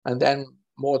 And then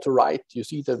more to right, you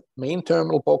see the main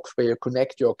terminal box where you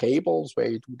connect your cables, where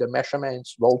you do the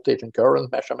measurements, voltage and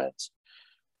current measurements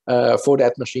for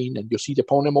that machine. And you see the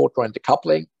pony motor and the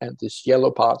coupling, and this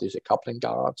yellow part is a coupling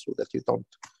guard so that you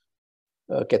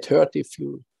don't get hurt if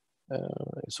you,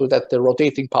 so that the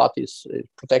rotating part is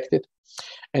protected.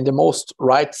 And the most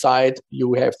right side,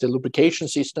 you have the lubrication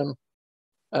system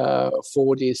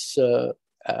for this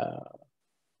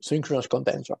synchronous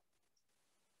condenser.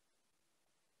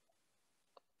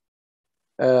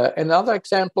 Another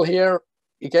example here,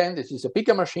 again, this is a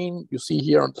bigger machine. You see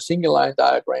here on the single line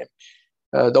diagram,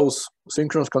 those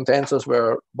synchronous condensers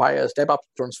were via a step-up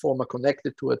transformer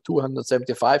connected to a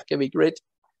 275 kV grid.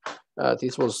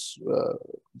 This was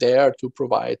there to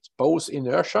provide both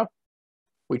inertia,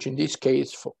 which in this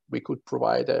case we could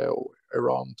provide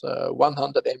around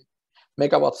 100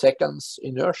 megawatt seconds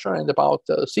inertia and about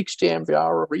 60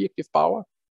 MVR reactive power,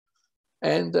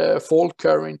 and fault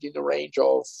current in the range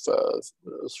of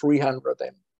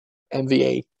 300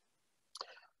 MVA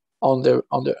on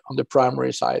the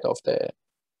primary side of the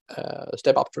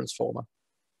step-up transformer.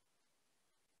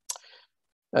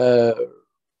 The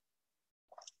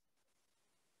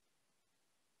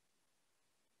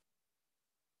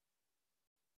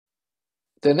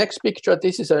next picture,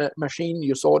 this is a machine,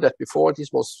 you saw that before.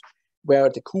 This was where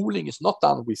the cooling is not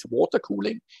done with water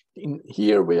cooling. In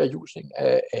here, we are using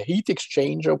a heat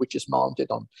exchanger, which is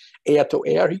mounted on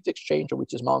air-to-air heat exchanger,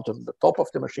 which is mounted on the top of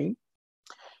the machine.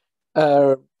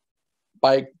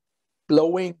 By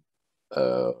blowing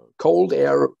cold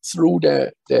air through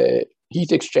the heat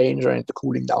exchanger and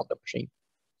cooling down the machine.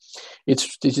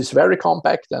 This is very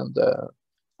compact and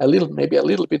maybe a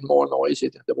little bit more noisy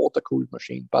than the water-cooled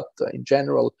machine, but in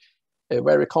general, a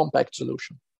very compact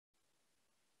solution.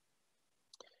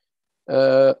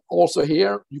 Also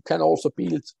here, you can also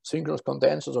build synchronous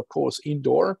condensers, of course,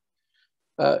 indoor.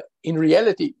 In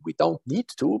reality, we don't need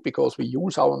to, because we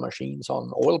use our machines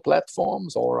on oil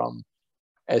platforms or on,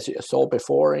 as you saw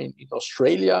before, in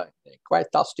Australia, a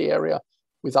quite dusty area,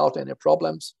 without any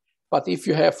problems. But if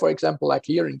you have, for example, like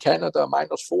here in Canada,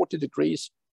 minus 40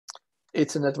 degrees,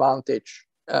 it's an advantage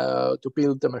to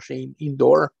build the machine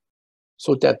indoor,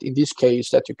 so that in this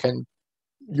case that you can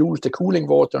use the cooling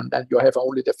water, and then you have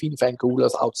only the fin fan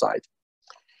coolers outside.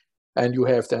 And you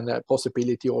have then a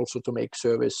possibility also to make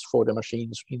service for the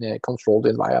machines in a controlled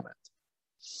environment.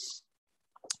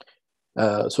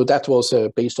 So that was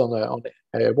based on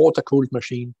a water-cooled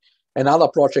machine. Another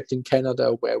project in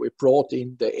Canada where we brought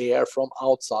in the air from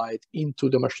outside into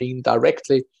the machine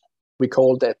directly. We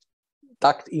call that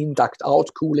duct in, duct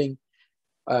out cooling.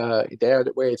 There,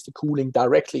 where it's the cooling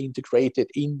directly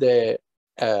integrated in the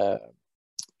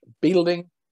building,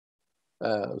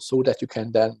 so that you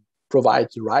can then provide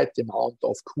the right amount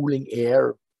of cooling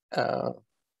air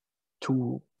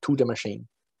to the machine.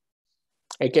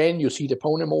 Again, you see the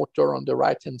pony motor on the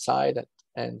right-hand side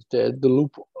and the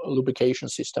lubrication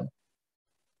system.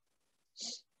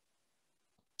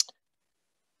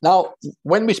 Now,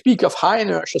 when we speak of high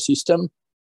inertia system,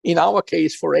 in our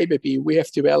case for ABB, we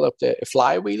have developed a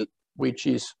flywheel, which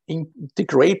is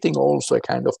integrating also a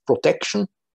kind of protection,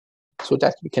 so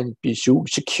that we can be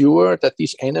secure that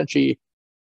this energy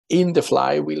in the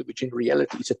flywheel, which in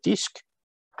reality is a disk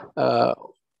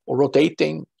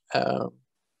rotating,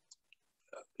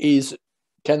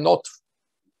 cannot,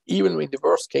 even in the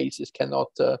worst cases,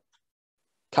 cannot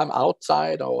come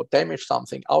outside or damage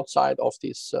something outside of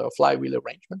this flywheel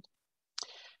arrangement.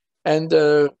 And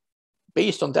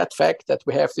based on that fact that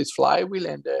we have this flywheel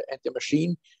and the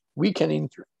machine, we can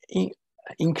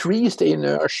increase the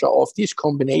inertia of this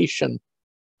combination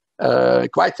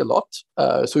quite a lot.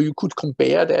 So you could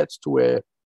compare that to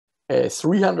a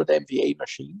 300 MVA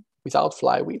machine without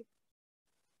flywheel.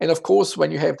 And of course,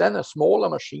 when you have then a smaller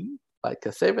machine, like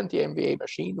a 70 MVA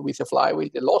machine with a flywheel,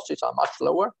 the losses are much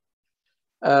lower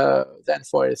than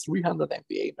for a 300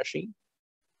 MVA machine.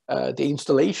 The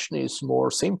installation is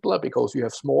more simpler because you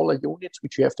have smaller units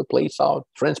which you have to place out.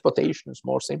 Transportation is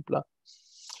more simpler.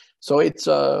 So it's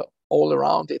all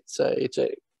around, it's a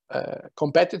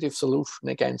competitive solution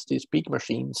against these big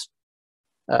machines.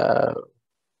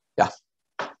 Yeah.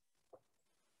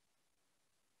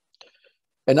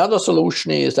 Another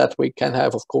solution is that we can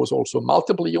have, of course, also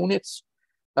multiple units.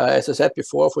 As I said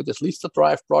before, for this Lister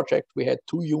drive project, we had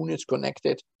 2 units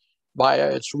connected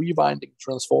via a 3-winding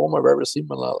transformer, very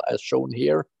similar as shown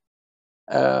here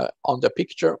on the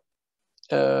picture,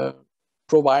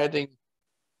 providing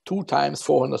 2 times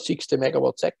 460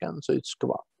 megawatt seconds. So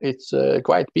it's a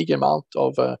quite big amount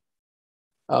of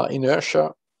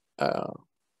inertia,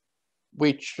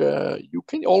 which you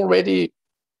can already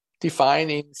define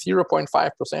in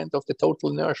 0.5% of the total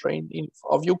inertia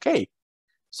of UK.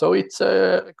 So it's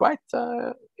quite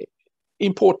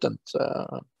important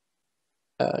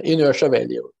inertia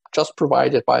value, just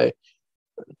provided by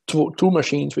two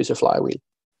machines with a flywheel.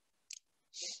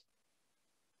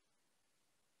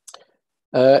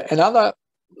 Another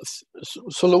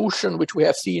solution which we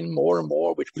have seen more and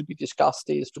more, which will be discussed,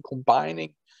 is to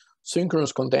combining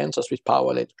synchronous condensers with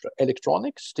power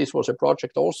electronics. This was a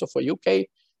project also for UK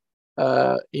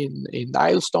in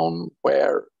Nilestone,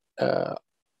 where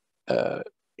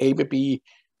ABB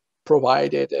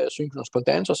provided a synchronous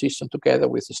condenser system together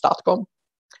with the STATCOM,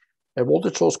 a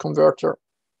voltage source converter.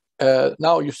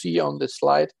 Now you see on this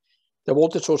slide, the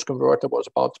voltage source converter was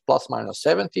about plus minus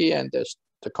 70, and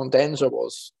the condenser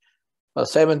was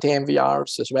 70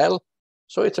 MVRs as well.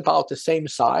 So it's about the same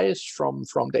size from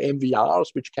the MVRs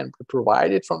which can be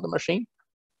provided from the machine.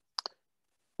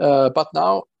 But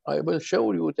now I will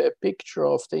show you the picture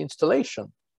of the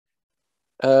installation.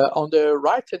 On the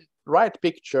right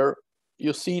picture,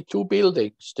 you see 2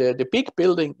 buildings. The big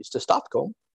building is the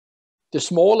STATCOM. The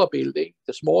smaller building,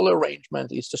 the smaller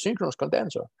arrangement, is the synchronous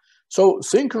condenser. So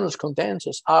synchronous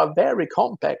condensers are very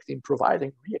compact in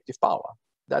providing reactive power.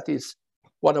 That is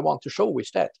what I want to show with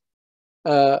that.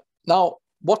 Now,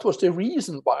 what was the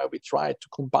reason why we tried to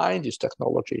combine this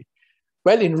technology?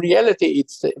 Well, in reality,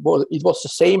 it was the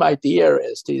same idea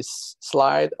as this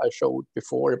slide I showed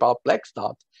before about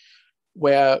BlackStart,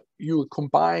 where you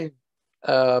combine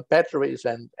batteries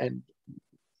and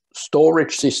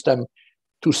storage system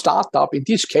to start up. In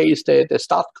this case, the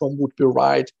STATCOM would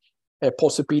provide a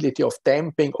possibility of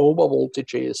damping over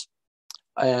voltages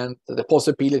and the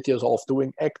possibilities of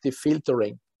doing active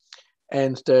filtering.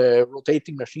 And the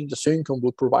rotating machine, the SYNCOM,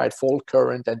 would provide fault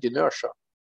current and inertia.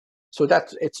 So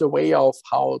it's a way of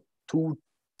how 2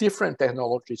 different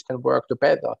technologies can work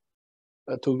together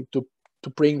to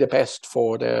bring the best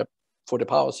for the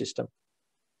power system.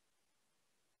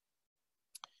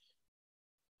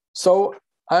 So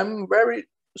I'm very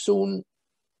soon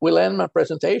will end my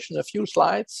presentation, a few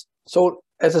slides. So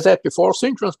as I said before,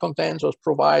 synchronous condensers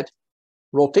provide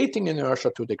rotating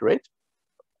inertia to the grid,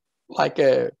 like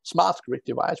a smart grid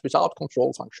device without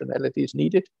control functionalities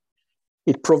needed.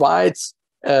 It provides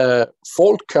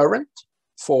fault current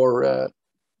for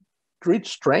grid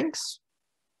strengths,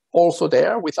 also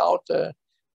there without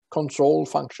control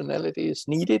functionalities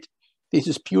needed. This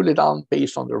is purely done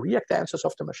based on the reactances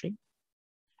of the machine.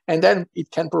 And then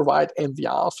it can provide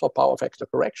MVRs for power factor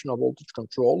correction or voltage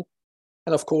control.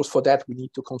 And of course, for that, we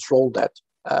need to control that,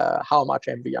 how much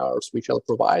MVRs we shall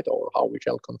provide or how we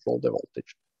shall control the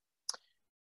voltage.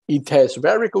 It has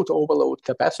very good overload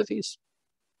capacities,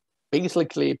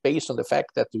 basically based on the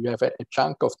fact that you have a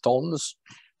chunk of tons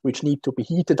which need to be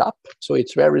heated up. So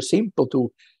it's very simple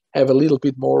to have a little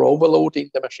bit more overload in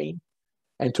the machine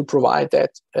and to provide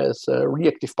that as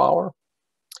reactive power.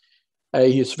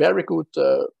 It has very good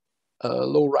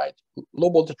low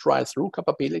voltage ride-through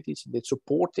capabilities, and it's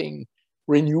supporting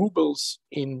renewables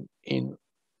in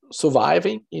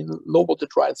surviving in low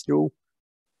voltage ride-through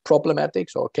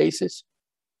problematics or cases.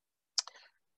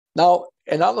 Now,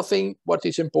 another thing, what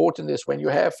is important is when you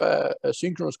have a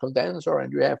synchronous condenser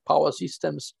and you have power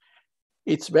systems,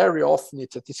 it's very often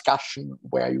it's a discussion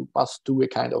where you must do a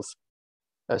kind of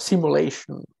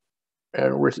simulation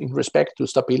in respect to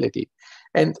stability.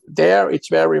 And there it's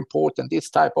very important, this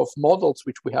type of models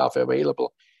which we have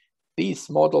available, these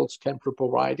models can be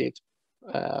provided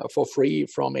for free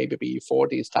from ABB for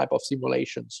these type of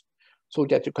simulations so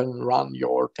that you can run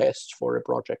your tests for a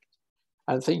project.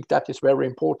 I think that is very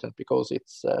important because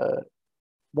it's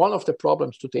one of the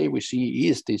problems today we see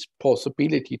is this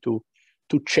possibility to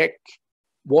check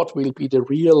what will be the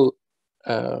real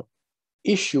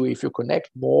issue if you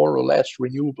connect more or less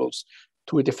renewables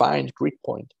to a defined grid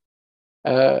point.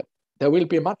 there will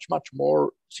be much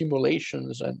more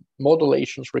simulations and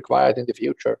modulations required in the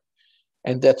future.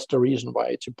 And that's the reason why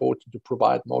it's important to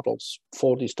provide models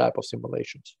for this type of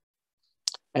simulations.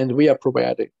 And we are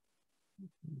prepared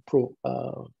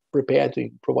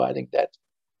in providing that.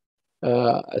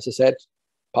 As I said,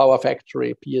 Power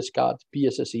Factory, PSCAD,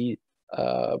 PSSE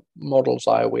models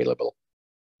are available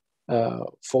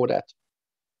for that.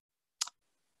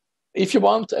 If you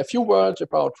want a few words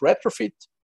about retrofit,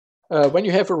 when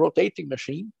you have a rotating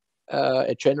machine,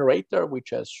 a generator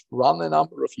which has run a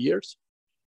number of years,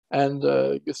 and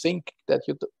you think that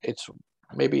it's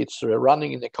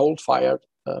running in a coal-fired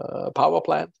power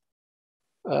plant,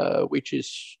 which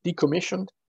is decommissioned,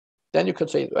 then you can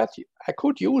say that I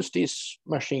could use this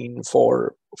machine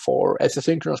as a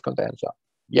synchronous condenser.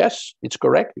 Yes, it's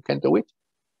correct, you can do it.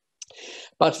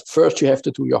 But first you have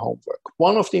to do your homework.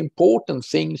 One of the important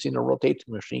things in a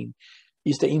rotating machine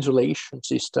is the insulation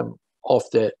system of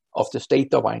the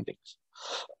stator windings.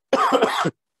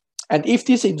 And if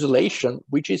this insulation,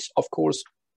 which is of course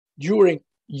during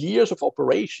years of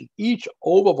operation, each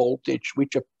overvoltage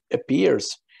which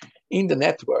appears in the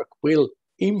network will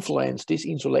influence this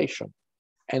insulation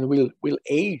and will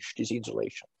age this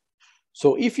insulation.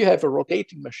 So if you have a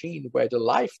rotating machine where the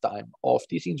lifetime of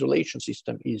this insulation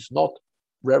system is not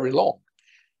very long,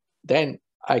 then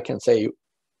I can say,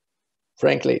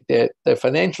 frankly, the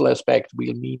financial aspect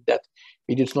will mean that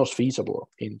it is not feasible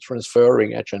in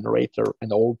transferring a generator,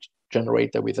 an old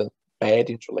generator with a bad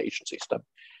insulation system,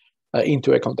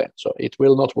 into a condenser. It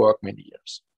will not work many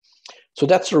years. So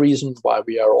that's the reason why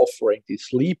we are offering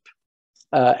this LEAP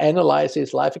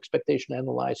analysis, life expectation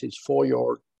analysis for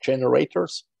your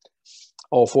generators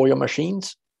or for your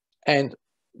machines. And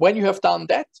when you have done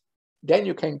that, then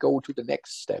you can go to the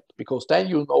next step, because then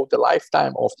you know the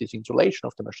lifetime of this insulation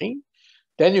of the machine.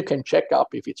 Then you can check up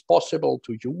if it's possible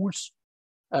to use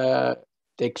the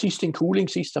existing cooling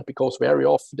system, because very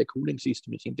often the cooling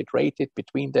system is integrated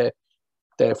between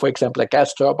for example, a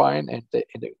gas turbine and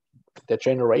the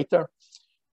generator.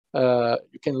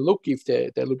 You can look if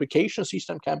the lubrication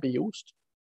system can be used,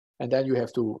 and then you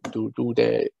have to do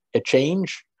a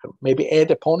change, maybe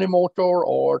add a pony motor,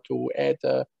 or to add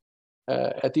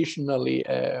additionally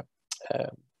a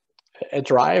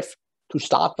drive to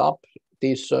start up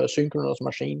this synchronous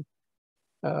machine.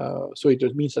 So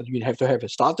it means that you have to have a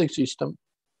starting system.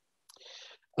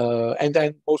 And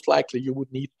then most likely you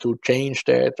would need to change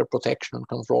the protection and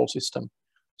control system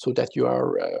so that you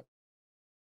are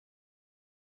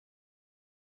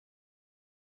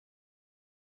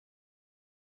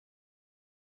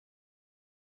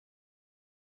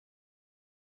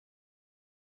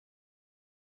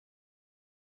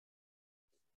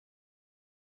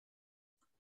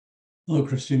Hello,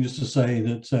 Christian, just to say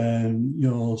that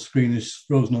your screen is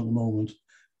frozen at the moment.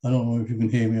 I don't know if you can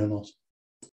hear me or not.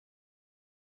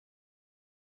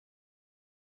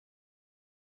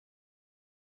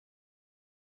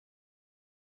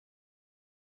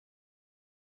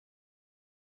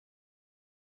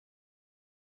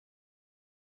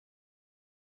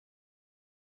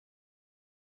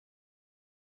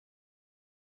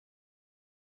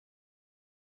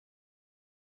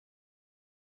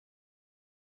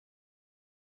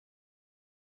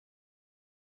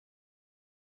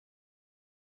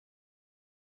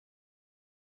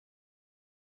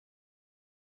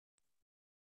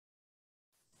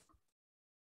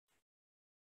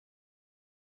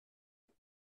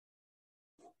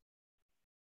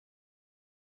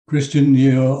 Christian,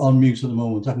 you're on mute at the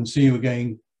moment. I can see you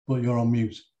again, but you're on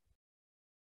mute.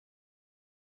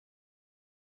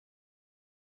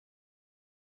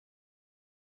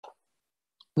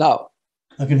 Now,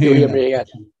 I can hear you now. Me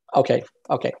again. Okay,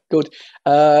 good.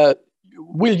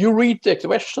 Will you read the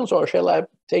questions, or shall I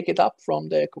take it up from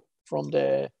the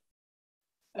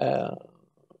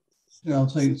yeah, I'll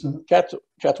take it.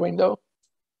 Chat window?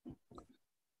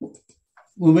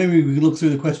 Well, maybe we can look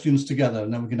through the questions together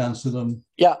and then we can answer them.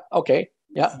 Yeah, okay,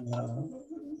 yeah.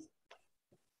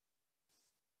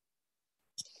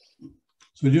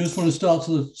 So we just want to start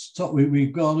to the top.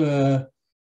 We've got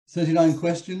 39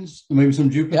 questions, and maybe some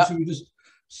duplicates. Yeah. So we just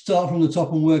start from the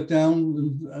top and work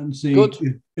down and see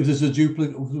if there's a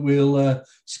duplicate, we'll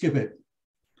skip it.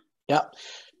 Yeah.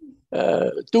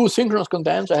 Do synchronous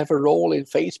condensers have a role in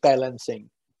phase balancing,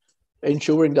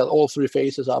 ensuring that all three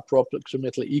phases are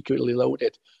approximately equally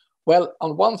loaded? Well,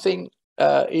 on one thing,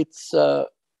 it's the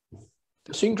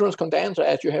synchronous condenser,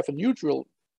 as you have a neutral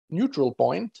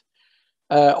point,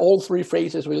 all three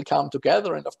phases will come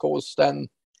together, and of course then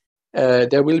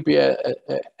there will be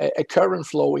a current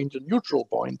flow in the neutral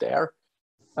point there.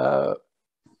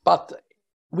 But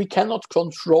we cannot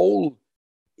control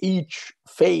each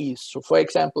phase. So for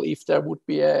example, if there would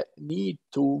be a need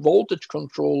to voltage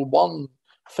control one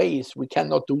phase, we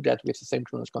cannot do that with a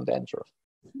synchronous condenser.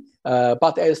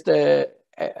 But as the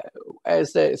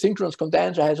synchronous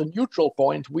condenser has a neutral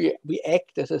point, we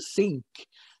act as a sink,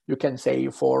 you can say,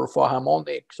 for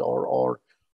harmonics or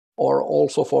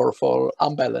also for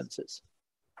unbalances.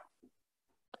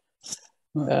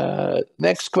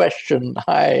 Next question.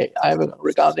 I have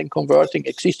regarding converting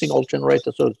existing old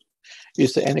generators. So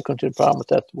is there any content parameter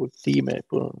that would deem it?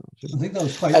 I think that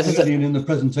was quite early in the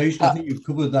presentation. I think you've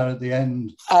covered that at the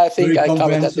end. I think I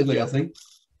covered that. I think.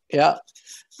 Yeah.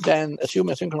 Then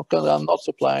assuming synchronous condensers are not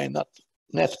supplying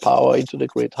net power into the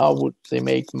grid, how would they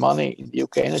make money in the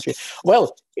UK energy?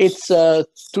 Well, it's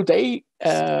today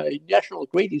National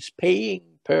Grid is paying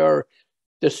per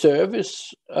the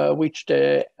service which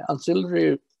the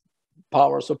ancillary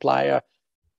power supplier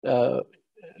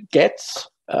gets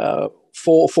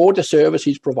for the service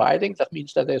he's providing. That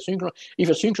means that if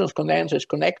a synchronous condenser is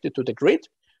connected to the grid,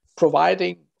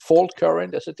 providing fault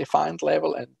current at a defined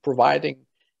level and providing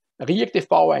reactive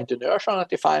power and inertia on a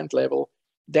defined level,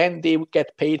 then they would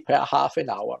get paid per half an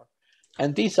hour.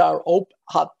 And these are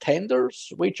hard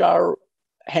tenders, which are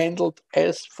handled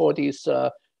as for these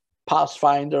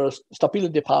Pathfinders,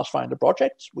 stability Pathfinder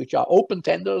projects, which are open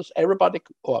tenders.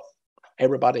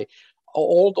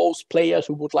 All those players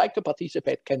who would like to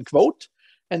participate can quote,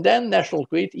 and then National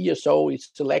Grid ESO is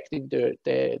selecting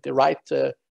the right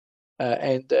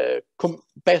and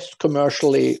best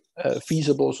commercially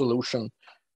feasible solution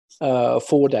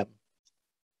for them.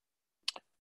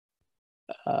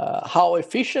 How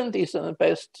efficient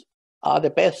are the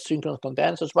best synchronous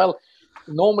condensers? Well,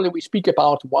 normally we speak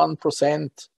about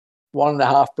 1%,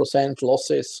 1.5%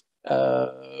 losses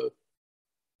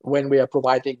when we are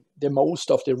providing the most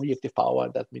of the reactive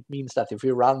power. That means that if we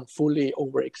run fully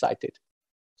overexcited,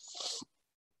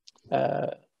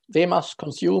 they must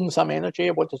consume some energy.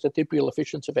 What is the typical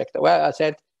efficiency factor? Well, I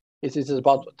said this is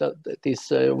about this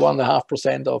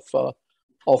 1.5%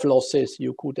 of losses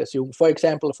you could assume. For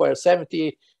example, for a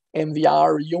 70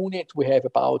 MVR unit, we have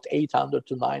about 800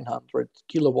 to 900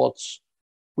 kilowatts,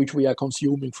 which we are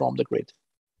consuming from the grid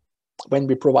when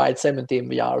we provide 70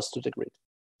 MVRs to the grid.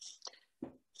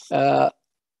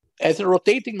 As a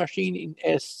rotating machine in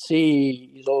SC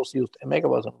is also used a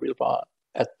megawatt on real power.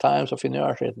 At times of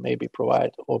inertia, it may be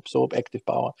provide or absorb active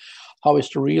power. How is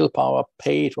the real power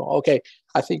paid for? Okay,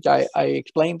 I think I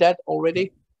explained that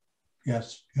already.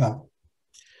 Yes, yeah.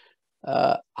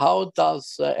 How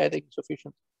does adding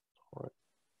sufficient?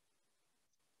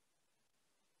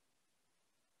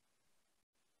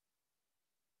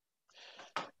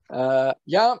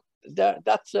 Yeah,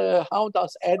 that's how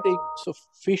does adding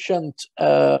sufficient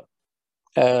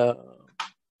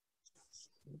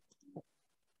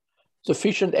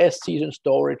sufficient SCs and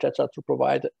storage, etc., to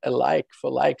provide a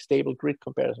like-for-like stable grid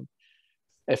comparison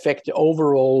affect the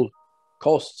overall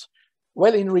costs?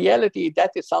 Well, in reality,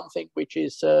 that is something which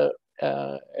is a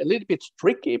little bit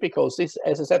tricky, because this,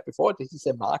 as I said before, this is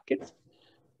a market,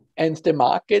 and the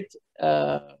market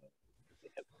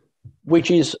which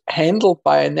is handled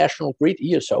by a National Grid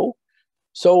ESO.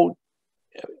 So,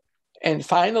 and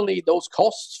finally, those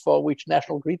costs for which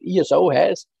National Grid ESO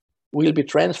has will be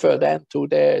transferred then to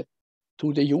the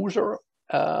user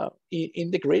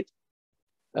in the grid.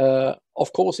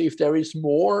 Of course, if there is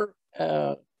more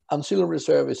ancillary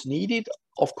service needed,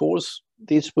 of course,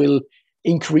 this will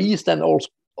increase then also,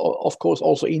 of course,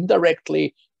 also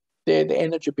indirectly the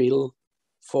energy bill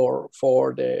for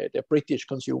the British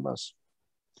consumers.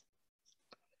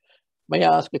 May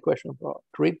I ask a question about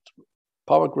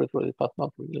power grid related, but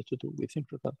not really to do with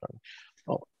synchronous?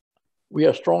 No. We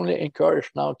are strongly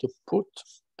encouraged now to put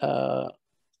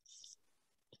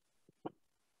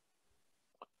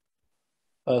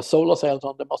solar cells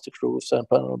on domestic roofs and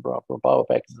panel power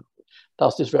pack.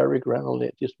 Does this very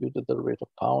granularly distribute the rate of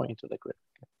power into the grid?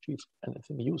 Achieve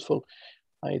anything useful?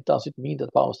 Does it mean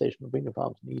that power station and wind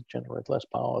farms need generate less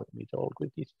power to meet all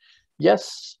grid needs?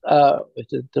 Yes,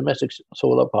 the domestic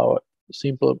solar power,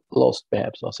 simple lost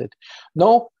perhaps, was it?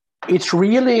 No, it's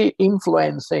really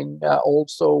influencing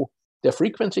also the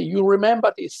frequency. You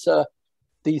remember this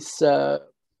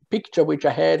picture which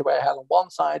I had, where I had on one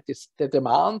side the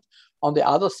demand, on the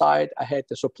other side I had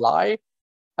the supply.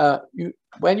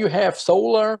 When you have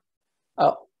solar,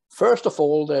 first of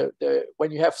all,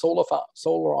 when you have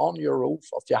solar on your roof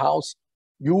of your house,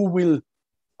 you will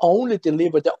only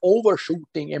deliver the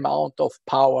overshooting amount of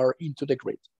power into the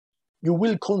grid. You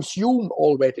will consume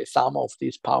already some of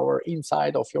this power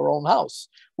inside of your own house,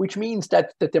 which means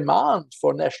that the demand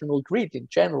for National Grid in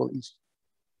general is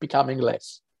becoming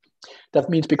less. That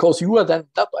means because you are then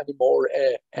not anymore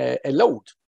a load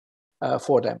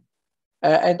for them.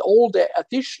 And all the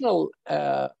additional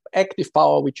active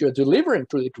power which you're delivering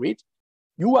to the grid,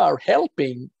 you are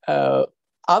helping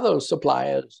other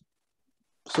suppliers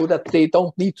so that they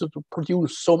don't need to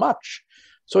produce so much.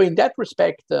 So in that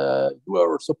respect, you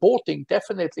are supporting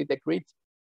definitely the grid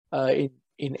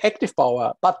in active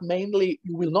power, but mainly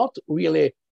you will not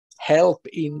really help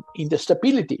in the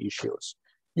stability issues.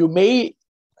 You may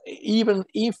even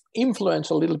influence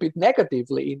a little bit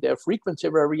negatively in their frequency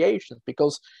variations,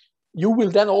 because you will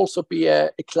then also be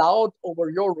a cloud over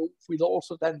your roof, will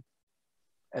also then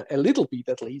a little bit,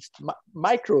 at least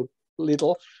micro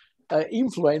little,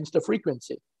 influence the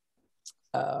frequency.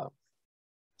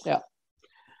 Yeah,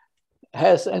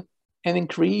 has an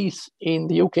increase in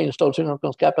the UK installed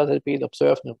synchronous capacity been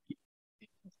observed?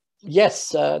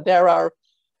 Yes, there are.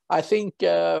 I think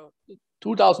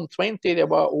 2020 there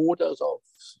were orders of,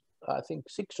 I think,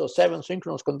 6 or 7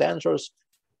 synchronous condensers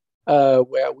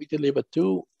where we delivered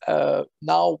 2.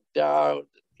 Now there are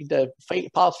in the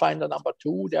Pathfinder number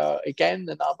 2, there are again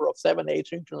a number of 7, 8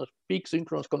 big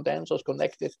synchronous condensers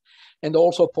connected, and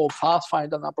also for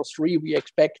Pathfinder number 3 we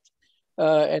expect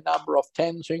a number of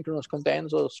 10 synchronous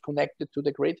condensers connected to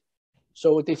the grid.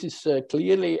 So this is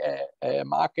clearly a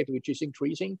market which is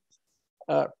increasing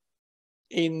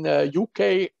in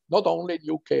UK, not only in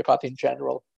UK but in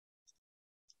general.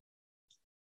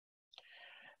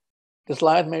 The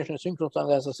slide mentioned synchronous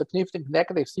as a significant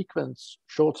negative sequence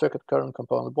short circuit current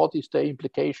component. What is the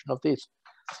implication of this?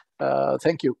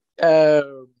 Thank you.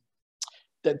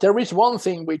 There is one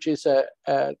thing which is a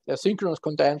synchronous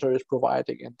condenser is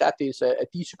providing, and that is a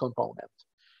DC component.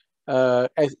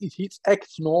 As it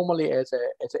acts normally as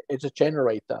a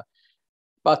generator,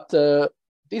 but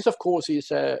this, of course,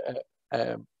 is a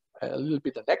little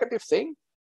bit a negative thing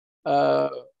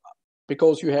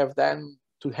because you have then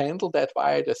to handle that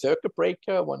via the circuit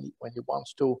breaker when you want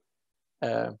to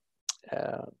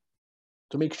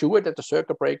make sure that the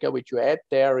circuit breaker which you add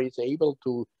there is able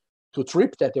to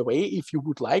trip that away if you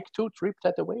would like to trip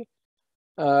that away.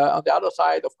 On the other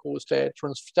side, of course, the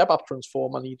step-up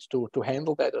transformer needs to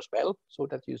handle that as well, so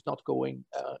that it's not going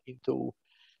into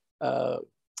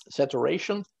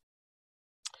saturation.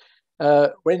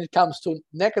 When it comes to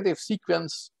negative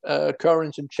sequence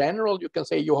currents in general, you can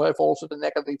say you have also the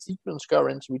negative sequence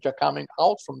currents which are coming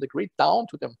out from the grid down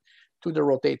to the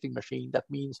rotating machine. That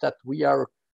means that we are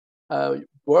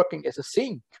working as a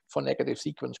sink for negative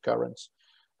sequence currents,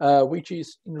 which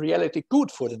is in reality good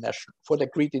for the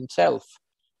grid itself,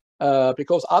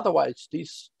 because otherwise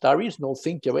there is no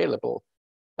sink available.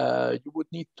 You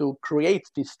would need to create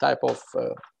this type of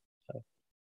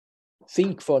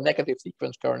sink for negative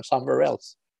sequence current somewhere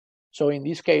else. So in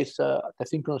this case, the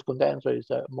synchronous condenser is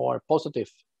a more positive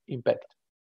impact.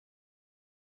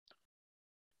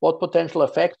 What potential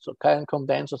effects can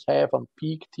condensers have on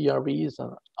peak TRVs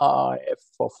and RF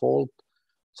for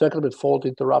circuit with fault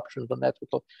interruptions on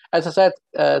network? As I said,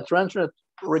 transient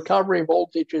recovery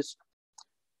voltages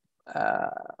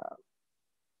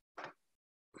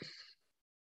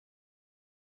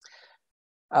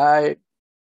I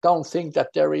don't think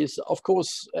that there is, of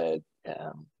course, I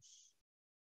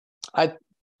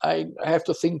have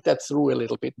to think that through a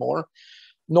little bit more.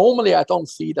 Normally, I don't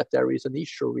see that there is an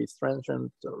issue with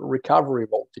transient recovery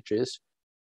voltages.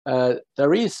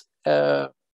 There is,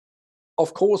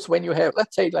 of course, when you have,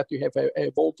 let's say that you have a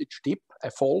voltage dip,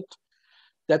 a fault,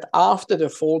 that after the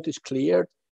fault is cleared,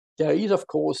 there is, of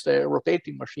course, the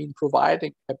rotating machine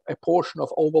providing a portion of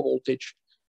overvoltage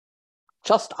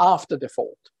just after the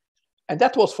fault. And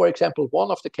that was, for example,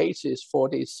 one of the cases for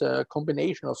this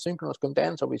combination of synchronous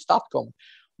condenser with STATCOM,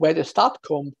 where the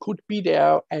STATCOM could be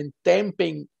there and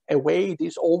damping away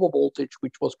this overvoltage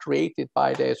which was created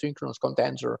by the synchronous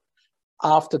condenser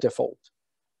after the fault.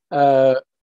 I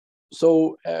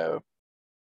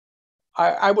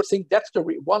would think that's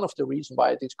one of the reasons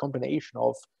why this combination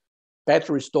of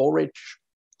battery storage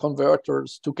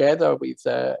converters together with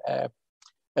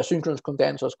synchronous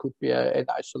condensers could be a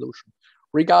nice solution.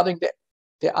 Regarding the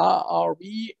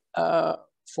RRV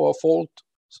for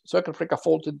circuit breaker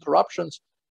fault interruptions,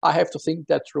 I have to think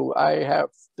that through. I have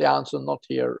the answer not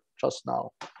here just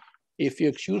now. If you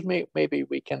excuse me, maybe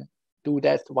we can do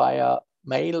that via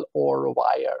mail or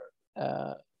via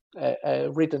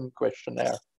a written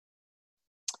questionnaire.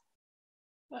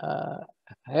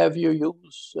 Have you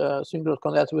used synchronous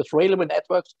condenser with railway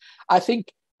networks? I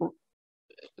think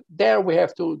there we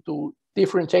have to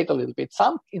differentiate a little bit.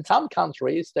 In some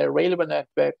countries, the railway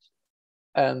networks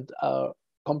and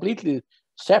completely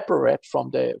separate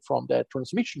from the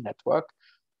transmission network,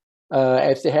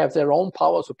 as they have their own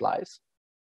power supplies.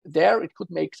 there it could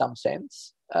make some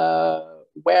sense,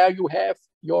 where you have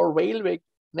your railway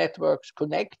networks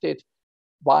connected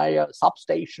via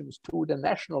substations to the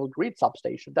national grid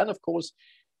substation. Then, of course,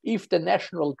 if the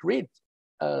national grid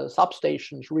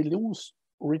substations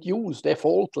reduce their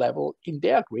fault level in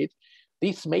their grid,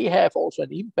 this may have also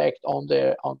an impact on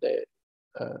the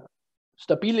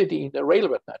stability in the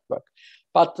railway network.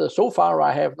 But so far,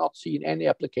 I have not seen any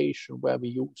application where we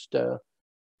used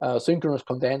synchronous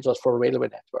condensers for railway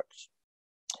networks.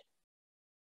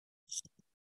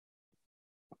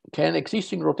 Can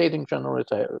existing rotating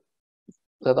generators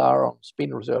that are on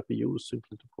spin reserve be used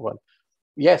simply to provide?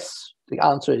 Yes, the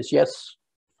answer is yes,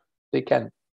 they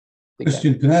can.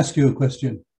 Christian, can I ask you a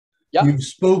question? Yeah. You've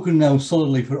spoken now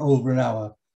solidly for over an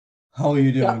hour. How are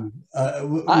you doing?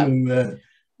 Yeah.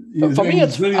 You're for me,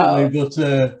 it's brilliantly, but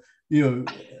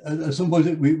at some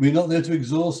point we're not there to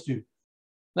exhaust you.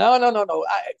 No.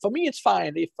 For me, it's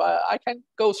fine. If I can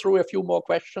go through a few more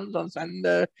questions, and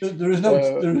there is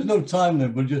no time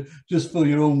then, but just for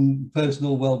your own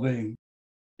personal well-being.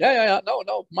 Yeah.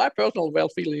 No. My personal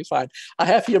well-feeling is fine. I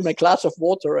have here my glass of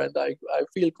water, and I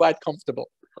feel quite comfortable.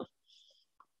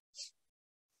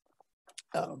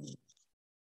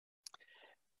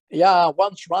 Yeah,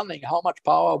 once running, how much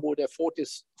power would a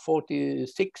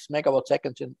 46 megawatt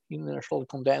seconds inertial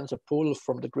condenser pull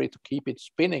from the grid to keep it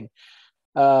spinning?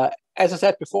 As I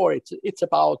said before, it's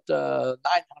about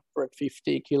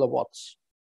 950 kilowatts.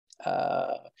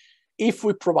 If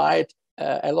we provide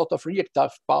a lot of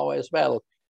reactive power as well,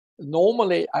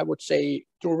 normally I would say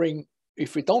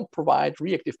if we don't provide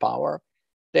reactive power,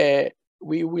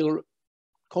 we will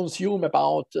consume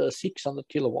about 600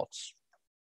 kilowatts.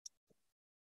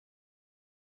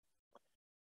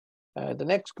 The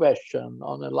next question,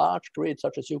 on a large grid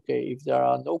such as UK, if there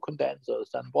are no condensers,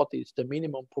 then what is the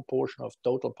minimum proportion of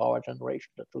total power generation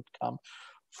that should come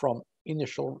from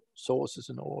initial sources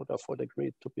in order for the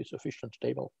grid to be sufficiently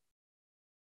stable?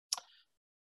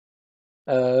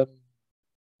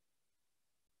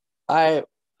 I'm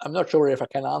not sure if I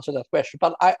can answer that question,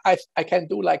 but I can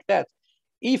do like that.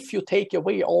 If you take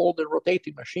away all the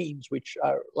rotating machines, which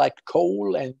are like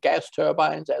coal and gas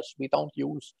turbines, as we don't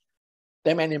use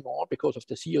them anymore because of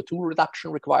the CO2 reduction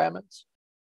requirements.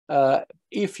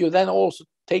 If you then also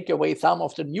take away some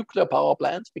of the nuclear power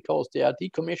plants because they are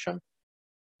decommissioned,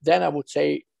 then I would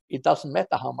say it doesn't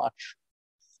matter how much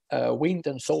wind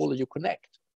and solar you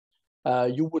connect.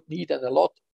 You would need a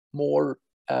lot more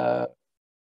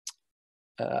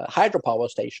hydropower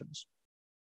stations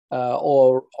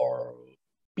or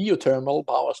geothermal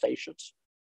power stations,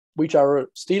 which are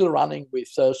still running with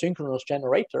synchronous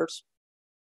generators.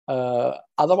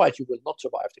 Otherwise, you will not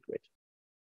survive the grid.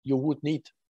 You would need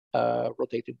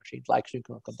rotating machines like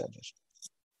synchronous condensers.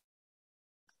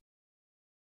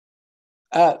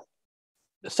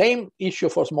 The same issue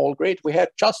for small grid. We had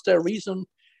just a recent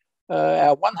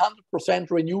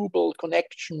 100% renewable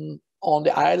connection on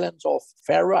the islands of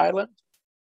Faroe Island,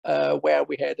 where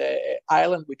we had an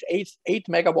island with 8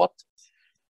 megawatt,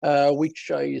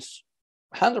 which is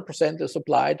 100%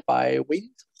 supplied by wind,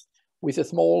 with a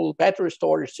small battery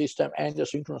storage system and a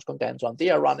synchronous condenser. And they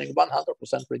are running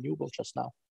 100% renewable just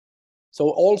now. So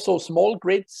also small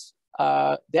grids,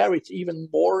 there it's even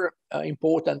more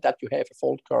important that you have a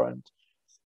fault current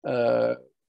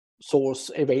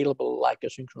source available like a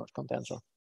synchronous condenser.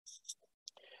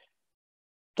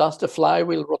 Does the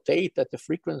flywheel rotate at the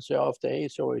frequency of the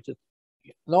AC, or is it?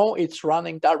 No, it's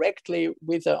running directly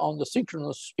with on the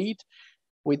synchronous speed.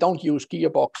 We don't use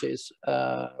gearboxes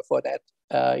for that.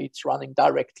 It's running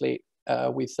directly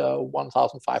with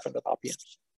 1,500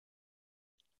 RPMs.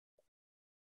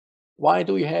 Why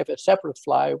do you have a separate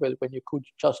flywheel when you could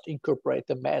just incorporate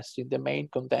the mass in the main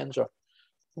condenser?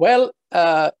 Well,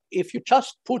 if you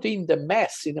just put in the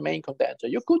mass in the main condenser,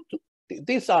 you could.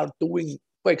 These are doing,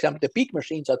 for example, the big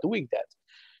machines are doing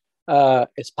that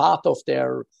as part of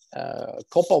their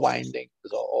copper windings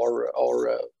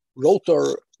or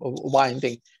rotor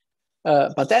winding.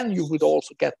 But then you would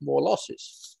also get more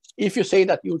losses. If you say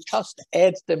that you just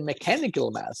add the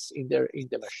mechanical mass in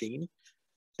the machine,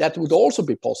 that would also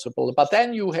be possible. But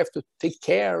then you have to take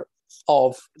care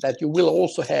of that. You will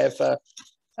also have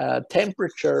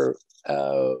temperature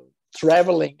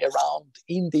traveling around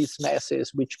in these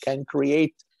masses, which can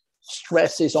create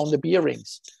stresses on the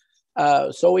bearings.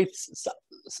 So it's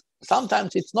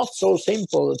sometimes it's not so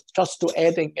simple just to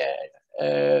adding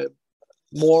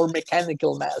more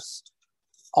mechanical mass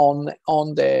on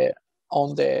the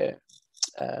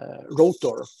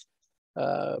rotor,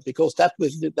 because that will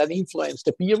then influence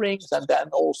the bearings and then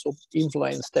also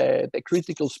influence the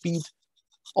critical speed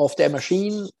of their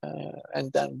machine,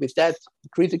 and then with that,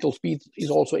 critical speed is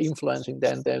also influencing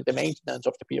then the maintenance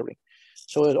of the peering.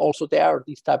 So also there,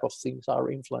 these type of things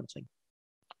are influencing.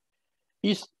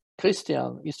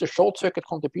 Christian, is the short circuit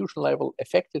contribution level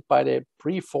affected by the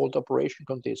pre-fault operation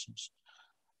conditions,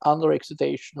 under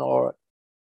excitation or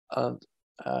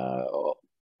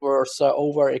versus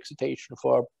over excitation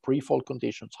for pre-fault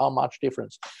conditions? How much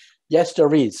difference? Yes,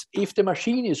 there is. If the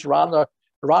machine is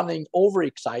running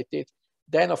overexcited,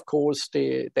 then of course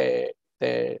the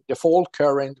fault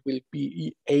current will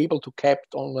be able to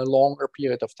kept on a longer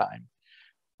period of time.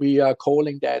 We are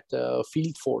calling that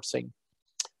field forcing.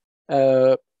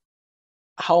 How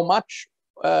much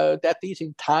that is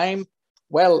in time?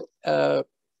 Well,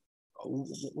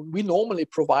 we normally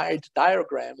provide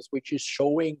diagrams which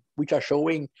are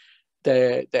showing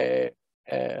these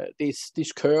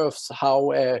curves,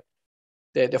 how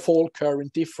the fault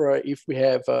current differ if we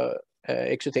have a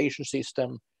excitation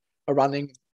system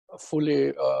running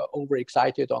fully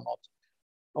overexcited or not,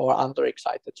 or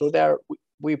underexcited. So there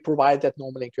we provide that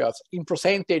normally in curves. In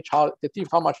percentage, how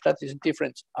much that is in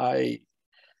difference, I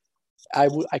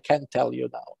can't tell you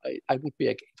now. It would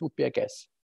be a guess.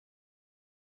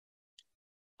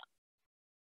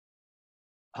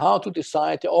 How to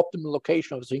decide the optimal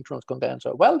location of a synchronous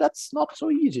condenser? Well, that's not so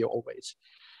easy always.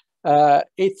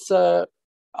 It's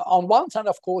on one side,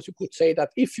 of course, you could say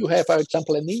that if you have, for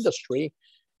example, an industry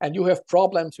and you have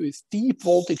problems with deep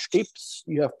voltage dips,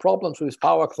 you have problems with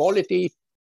power quality,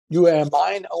 you are a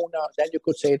mine owner, then you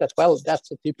could say that, well,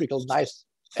 that's a typical nice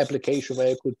application where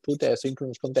you could put a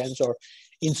synchronous condenser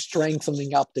in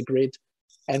strengthening up the grid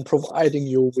and providing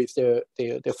you with the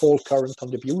fault current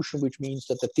contribution, which means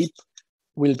that the dip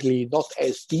will be not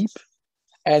as deep,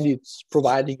 and it's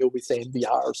providing you with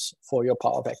MVRs for your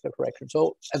power factor correction.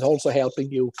 So, and also helping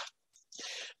you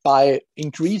by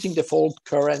increasing the fault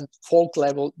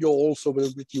level, you also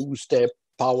will reduce the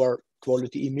power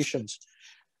quality emissions,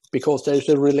 because there's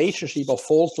a relationship of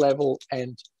fault level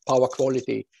and power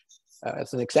quality.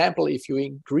 As an example, if you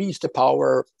increase the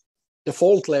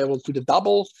fault level to the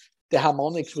double, the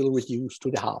harmonics will reduce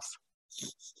to the half.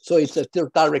 So it's a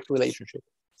direct relationship.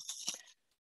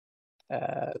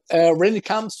 When it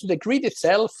comes to the grid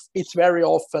itself, it's very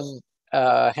often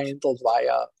handled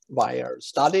via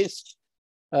studies.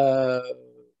 You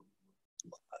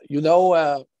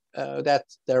know that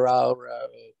there are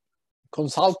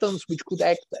consultants which could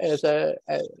act as a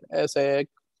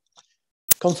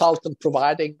consultant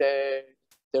providing the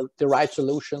right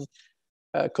solution,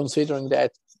 considering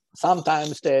that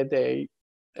sometimes the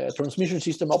transmission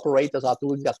system operators are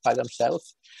doing that by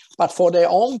themselves. But for the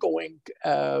ongoing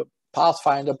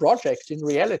Pathfinder projects, in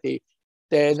reality,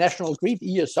 the National Grid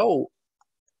ESO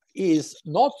is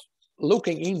not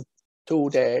looking into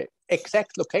the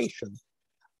exact location.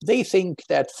 They think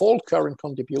that fault current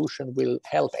contribution will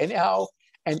help anyhow,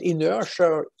 and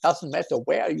inertia doesn't matter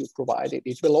where you provide it.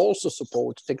 It will also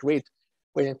support the grid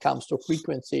when it comes to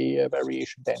frequency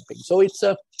variation damping. So it's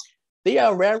they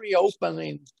are very open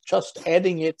in just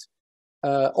adding it.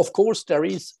 Of course, there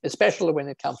is, especially when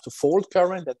it comes to fault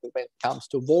current, and when it comes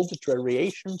to voltage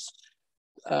variations,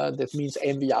 that means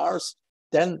MVRs,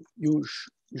 then you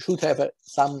should have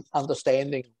some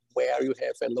understanding where you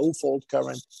have a low fault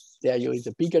current, there you is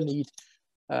a bigger need,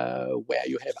 where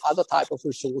you have other type of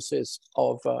resources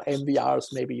of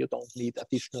MVRs, maybe you don't need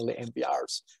additionally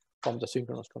MVRs from the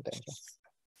synchronous condenser.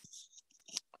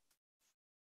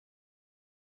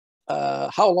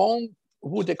 How long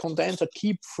would the condenser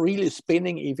keep freely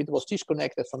spinning if it was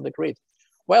disconnected from the grid?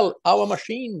 Well, our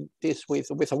machine, this with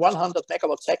a 100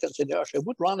 megawatt seconds inertia,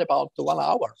 would run about 1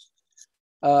 hour.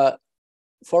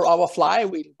 For our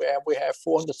flywheel, where we have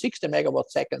 460 megawatt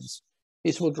seconds,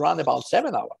 this would run about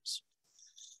 7 hours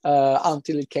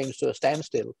until it came to a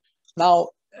standstill. Now,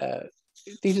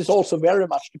 this is also very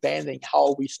much depending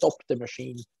how we stop the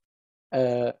machine.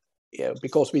 Yeah,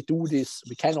 because we do this,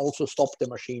 we can also stop the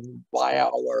machine via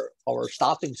our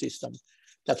starting system.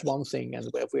 That's one thing.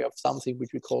 And we have something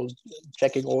which we call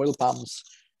checking oil pumps,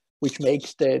 which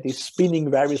makes this spinning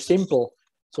very simple,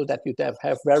 so that you have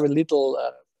very little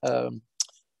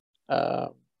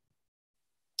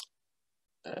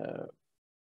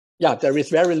yeah, there is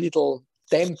very little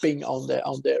damping on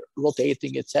the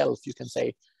rotating itself, you can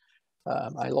say.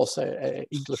 I lost an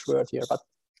English word here, but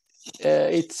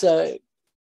it's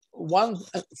one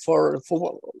for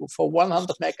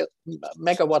 100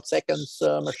 megawatt seconds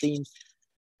machine,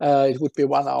 it would be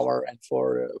 1 hour, and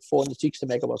for 460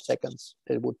 megawatt seconds,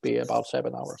 it would be about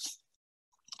 7 hours.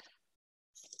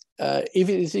 If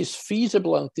it is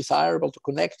feasible and desirable to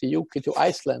connect the UK to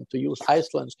Iceland to use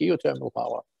Iceland's geothermal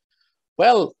power,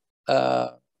 well,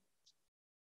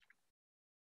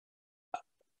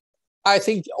 I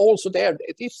think also there,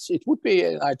 it would be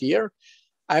an idea.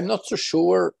 I'm not so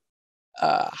sure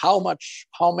how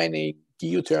many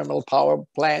geothermal power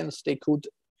plants they could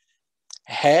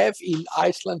have in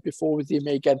Iceland before they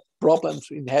may get problems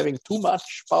in having too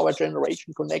much power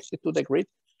generation connected to the grid.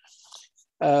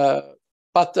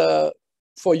 But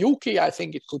for UK, I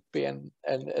think it could be an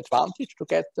advantage to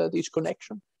get this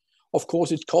connection. Of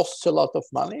course, it costs a lot of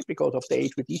money because of the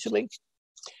HVDC link.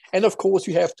 And of course,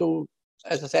 you have to,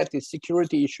 as I said, this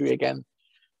security issue again.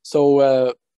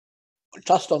 So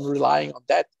just on relying on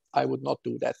that, I would not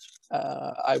do that.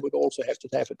 I would also have to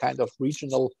have a kind of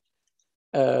regional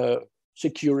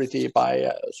security by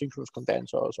synchronous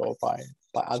condensers or by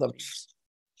other means.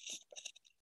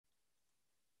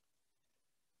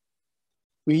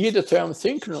 We hear the term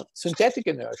synthetic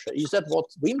inertia. Is that what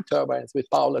wind turbines with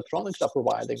power electronics are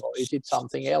providing, or is it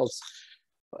something else?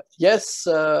 Yes,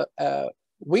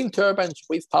 wind turbines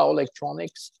with power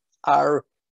electronics are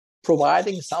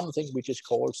providing something which is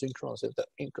called synchronous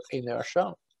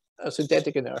inertia,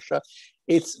 synthetic inertia.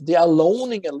 They are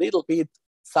loaning a little bit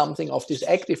something of this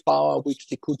active power which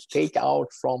they could take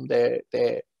out from the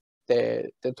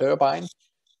turbine,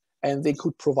 and they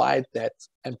could provide that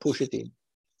and push it in.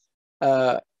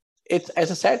 As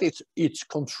I said, it's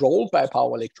controlled by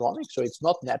power electronics, so it's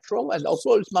not natural, and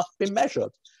also it must be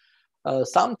measured.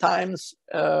 Sometimes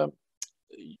when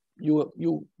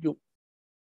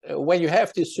you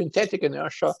have this synthetic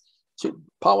inertia,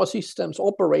 power systems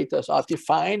operators are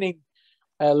defining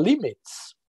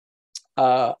limits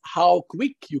how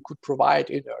quick you could provide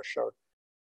inertia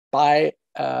by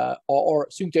or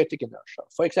synthetic inertia.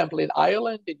 For example, in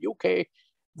Ireland, in UK,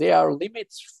 there are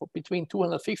limits for between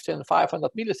 250 and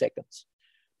 500 milliseconds,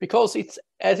 because it's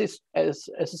as I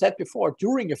said before,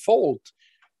 during a fault,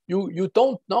 you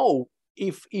don't know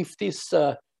if this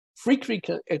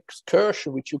frequency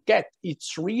excursion which you get,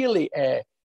 it's really a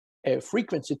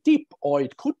frequency dip, or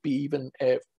it could be even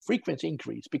a frequency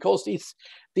increase, because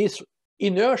this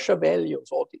inertia values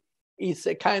is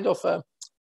a kind of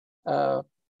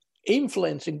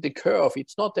influencing the curve.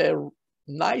 It's not a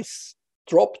nice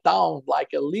drop down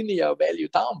like a linear value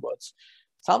downwards.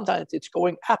 Sometimes it's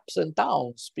going ups and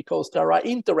downs because there are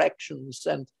interactions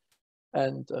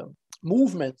and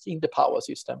movements in the power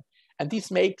system. And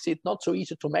this makes it not so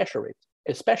easy to measure it,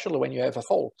 especially when you have a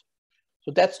fault.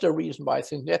 So that's the reason why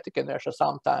synthetic inertia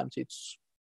sometimes it's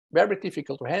very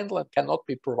difficult to handle and cannot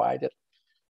be provided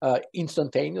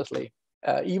instantaneously,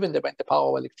 even when the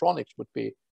power electronics would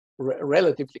be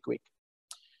relatively quick.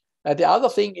 The other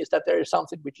thing is that there is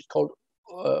something which is called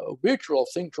virtual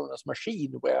synchronous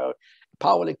machine, where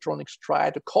power electronics try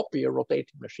to copy a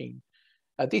rotating machine.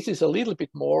 This is a little bit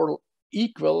more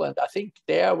equal, and I think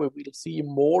there we will see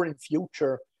more in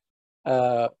future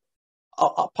power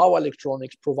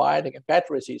electronics providing, and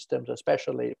battery systems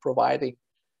especially providing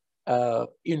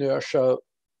inertia,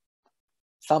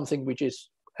 something which is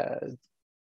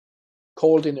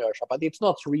called inertia, but it's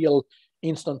not real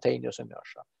instantaneous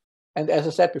inertia. And as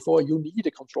I said before, you need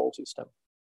a control system,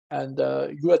 and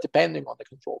you are depending on the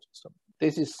control system.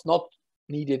 This is not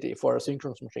needed for a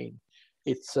synchronous machine.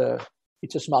 It's a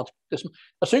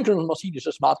synchronous machine is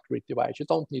a smart grid device. You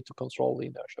don't need to control the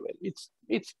inertia value.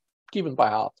 It's given by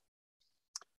heart.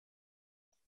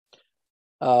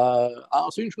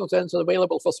 Are synchronous condensers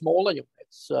available for smaller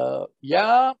units?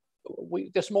 Yeah,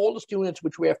 the smallest units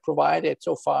which we have provided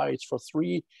so far is for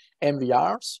 3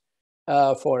 MVRs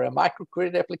for a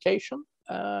microgrid application,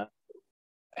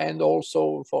 and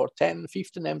also for 10,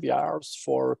 15 MVRs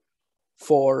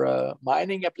for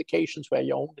mining applications where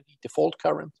you only need the fault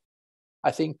current. I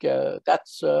think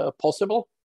that's possible.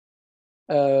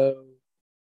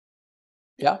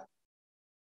 Yeah.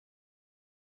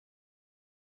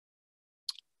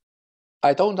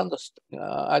 I don't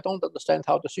understand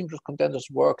how the synchronous condensers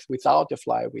works without the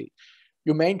flywheel.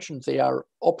 You mentioned they are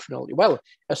optional. Well,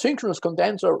 a synchronous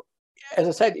condenser, as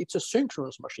I said, it's a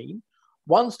synchronous machine.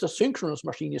 Once the synchronous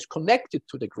machine is connected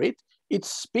to the grid, it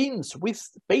spins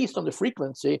based on the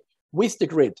frequency with the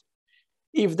grid.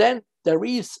 If then there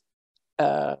is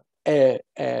let's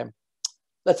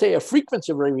say a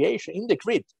frequency variation in the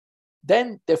grid,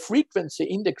 then the frequency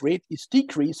in the grid is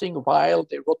decreasing while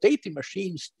the rotating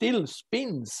machine still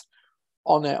spins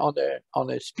on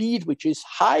a speed which is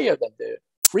higher than the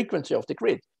frequency of the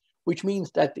grid, which means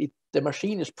that the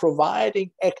machine is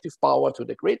providing active power to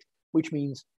the grid, which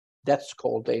means that's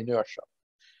called the inertia.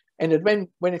 And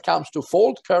when it comes to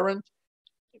fault current,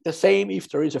 the same. If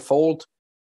there is a fault,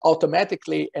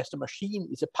 automatically, as the machine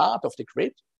is a part of the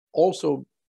grid, also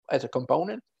as a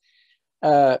component,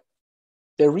 the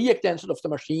reactance of the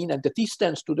machine and the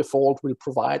distance to the fault will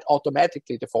provide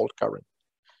automatically the fault current.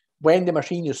 when the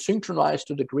machine is synchronized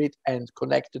to the grid and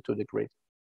connected to the grid.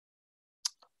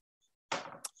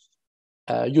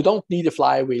 You don't need a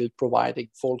flywheel providing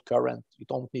fault current. You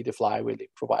don't need a flywheel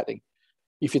providing,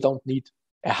 if you don't need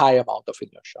a high amount of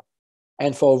inertia.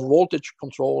 And for voltage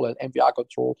control and MVR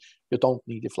control, you don't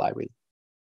need a flywheel.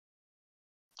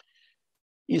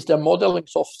 Is there modeling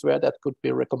software that could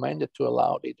be recommended to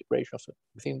allow the integration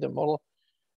within the model?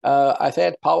 I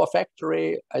said Power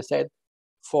Factory. I said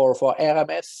for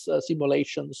RMS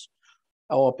simulations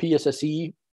or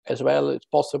PSSE as well, it's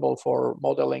possible for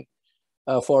modeling.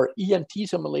 For ENT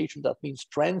simulation, that means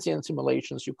transient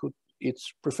simulations,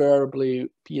 it's preferably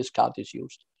PSCAD is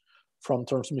used from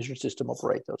transmission system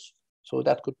operators. So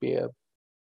that could be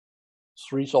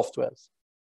 3 softwares.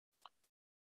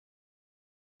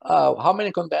 How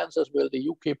many condensers will the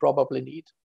UK probably need?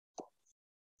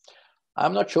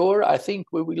 I'm not sure. I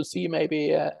think we will see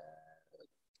maybe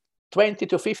 20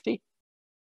 to 50.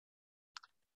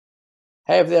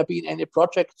 Have there been any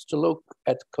projects to look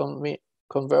at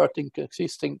converting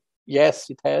existing? Yes,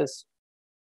 it has.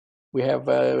 We have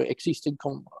existing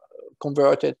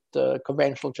converted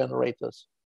conventional generators.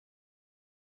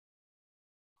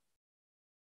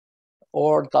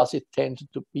 Or does it tend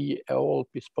to be all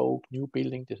bespoke new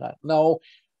building design? No,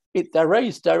 there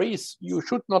is. You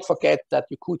should not forget that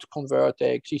you could convert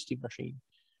an existing machine.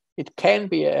 It can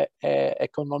be an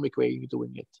economic way of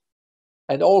doing it.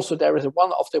 And also there is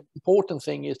one of the important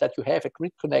things is that you have a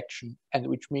grid connection, and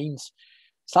which means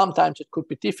sometimes it could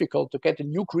be difficult to get a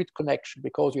new grid connection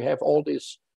because you have all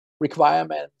these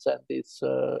requirements and this,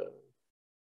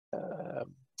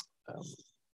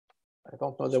 I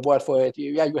don't know the word for it.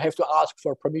 Yeah, you have to ask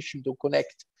for permission to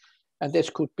connect. And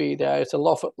this could be, there is a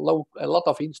lot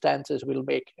of instances will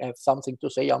have something to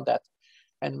say on that.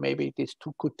 And maybe this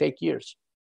could take years.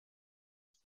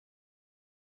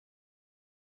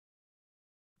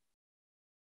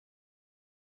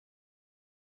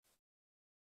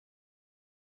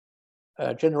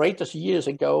 Generators years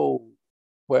ago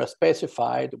were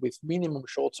specified with minimum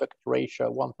short circuit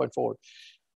ratio 1.4.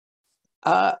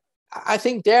 I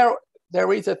think there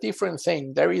is a different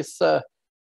thing. There is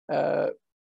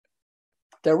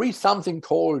something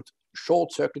called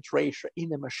short circuit ratio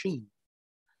in a machine.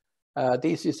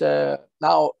 This is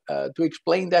now to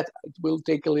explain that it will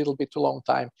take a little bit too long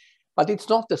time, but it's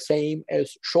not the same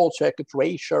as short circuit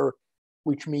ratio,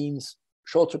 which means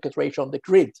short circuit ratio on the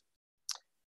grid.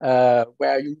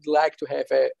 Where you'd like to have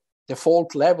a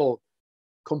default level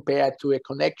compared to a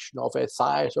connection of a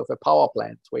size of a power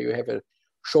plant, where you have a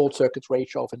short circuit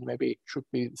ratio of maybe it should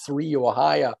be 3 or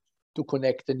higher to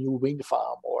connect a new wind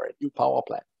farm or a new power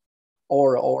plant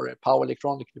or a power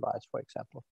electronic device, for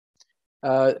example.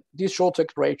 This short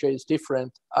circuit ratio is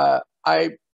different. How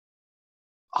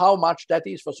much that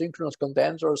is for synchronous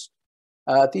condensers,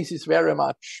 this is very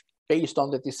much based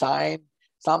on the design.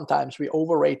 Sometimes we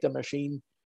overrate the machine,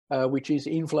 which is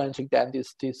influencing then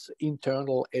this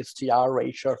internal SCR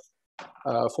ratio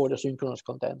for the synchronous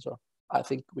condenser. I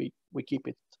think we keep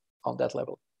it on that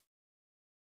level.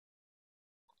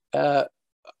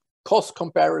 Cost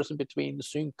comparison between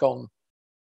Syncon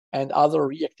and other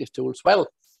reactive tools. Well,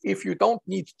 if you don't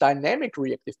need dynamic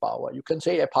reactive power, you can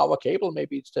say a power cable,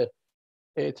 maybe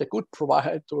it's a good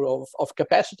provider of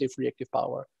capacitive reactive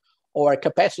power, or a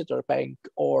capacitor bank,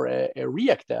 or a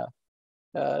reactor,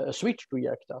 a switched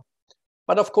reactor.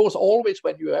 But of course, always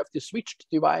when you have the switched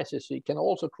devices, you can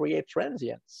also create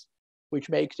transients, which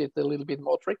makes it a little bit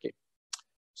more tricky.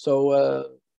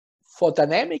 So for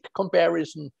dynamic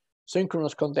comparison,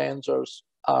 synchronous condensers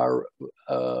are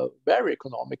very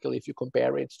economical if you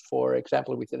compare it, for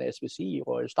example, with an SVC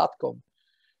or a STATCOM.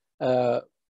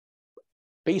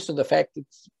 Based on the fact that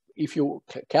if you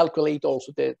calculate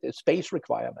also the space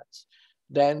requirements,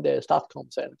 then the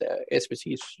STATCOMs and the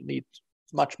SVCs need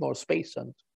much more space,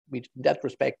 and in that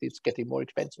respect, it's getting more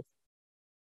expensive.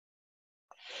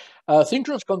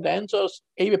 Synchronous condensers,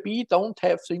 ABB don't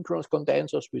have synchronous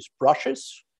condensers with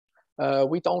brushes.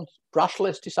 We don't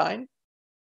brushless design,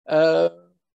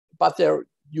 but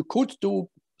you could do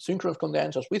synchronous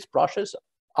condensers with brushes.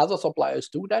 Other suppliers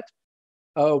do that.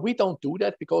 We don't do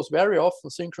that because very often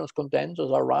synchronous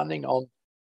condensers are running on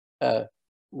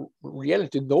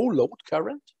reality no load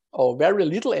current or very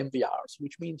little MVRs,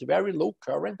 which means very low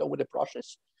current over the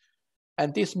brushes.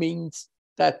 And this means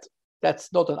that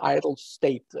that's not an idle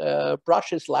state.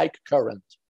 Brushes like current.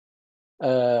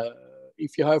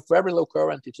 If you have very low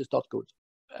current, it is not good.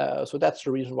 So that's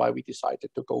the reason why we decided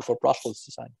to go for brushless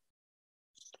design.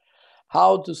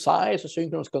 How to size a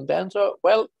synchronous condenser?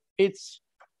 Well, it's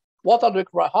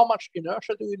how much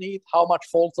inertia do you need? How much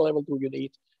fault level do you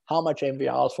need? How much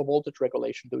MVRs for voltage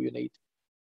regulation do you need?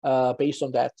 based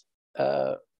on that,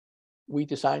 we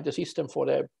designed the system for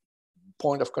the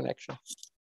point of connection.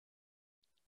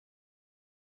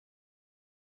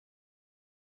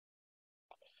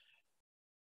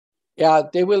 Yeah,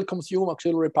 they will consume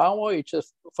auxiliary power. It's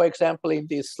just, for example, in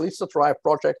this Lister Drive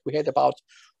project, we had about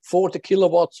 40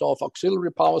 kilowatts of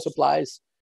auxiliary power supplies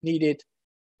needed.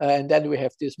 And then we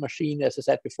have this machine, as I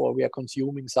said before, we are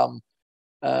consuming some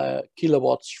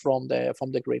kilowatts from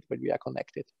the grid when we are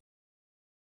connected.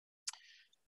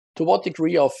 To what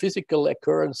degree of physical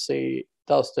accuracy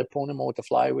does the pony-motor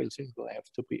flywheel synchro have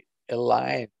to be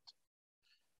aligned?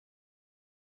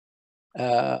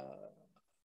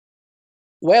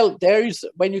 Well, there is,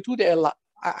 when you do the,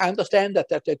 I understand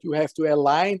that you have to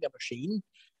align the machine,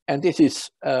 and this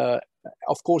is,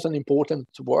 of course, an important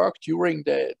work during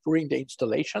the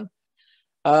installation.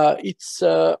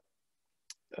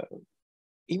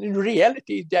 In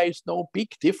reality, there is no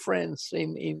big difference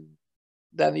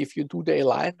than if you do the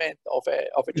alignment of a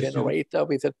generator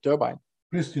with a turbine.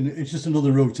 Christian, it's just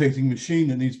another rotating machine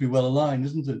that needs to be well aligned,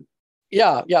 isn't it?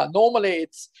 Yeah, yeah. Normally,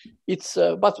 it's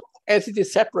but as it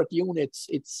is separate units,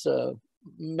 it's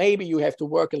maybe you have to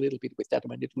work a little bit with that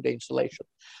when you do the installation.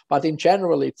 But in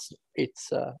general, it's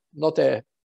not a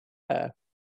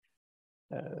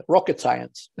rocket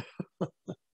science.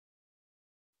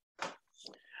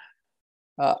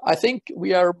 I think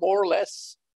we are more or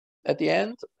less at the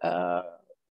end.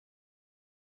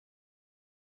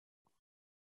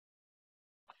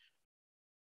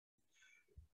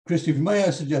 Christian, may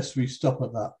I suggest we stop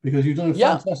at that, because you've done a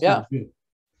fantastic job.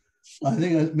 I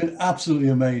think it's been absolutely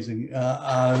amazing.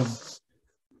 It's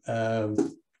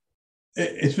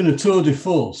been a tour de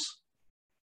force,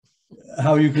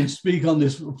 how you can speak on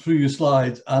this through your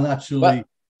slides and actually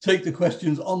take the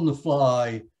questions on the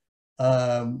fly.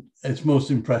 It's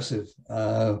most impressive.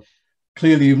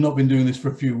 Clearly, you've not been doing this for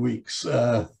a few weeks.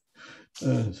 Vast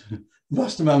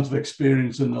amount of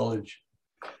experience and knowledge.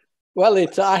 Well,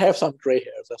 I have some gray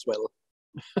hairs as well.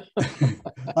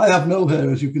 I have no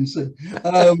hair, as you can see.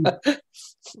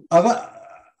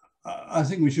 I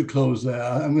think we should close there.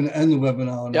 I'm going to end the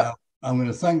webinar now. I'm going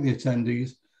to thank the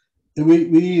attendees.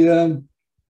 We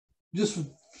just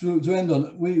to end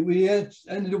on, we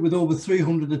ended up with over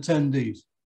 300 attendees.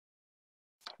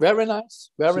 Very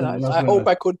nice, very nice. I hope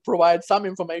I could provide some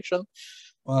information.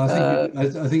 Well,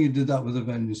 I think you did that with the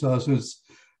venue. So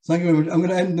thank you very much. I'm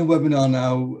going to end the webinar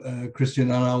now,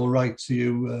 Christian, and I will write to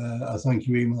you a thank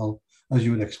you email, as you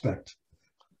would expect.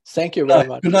 Thank you very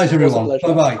much. Good night, everyone.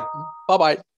 Bye-bye.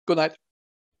 Bye-bye. Good night.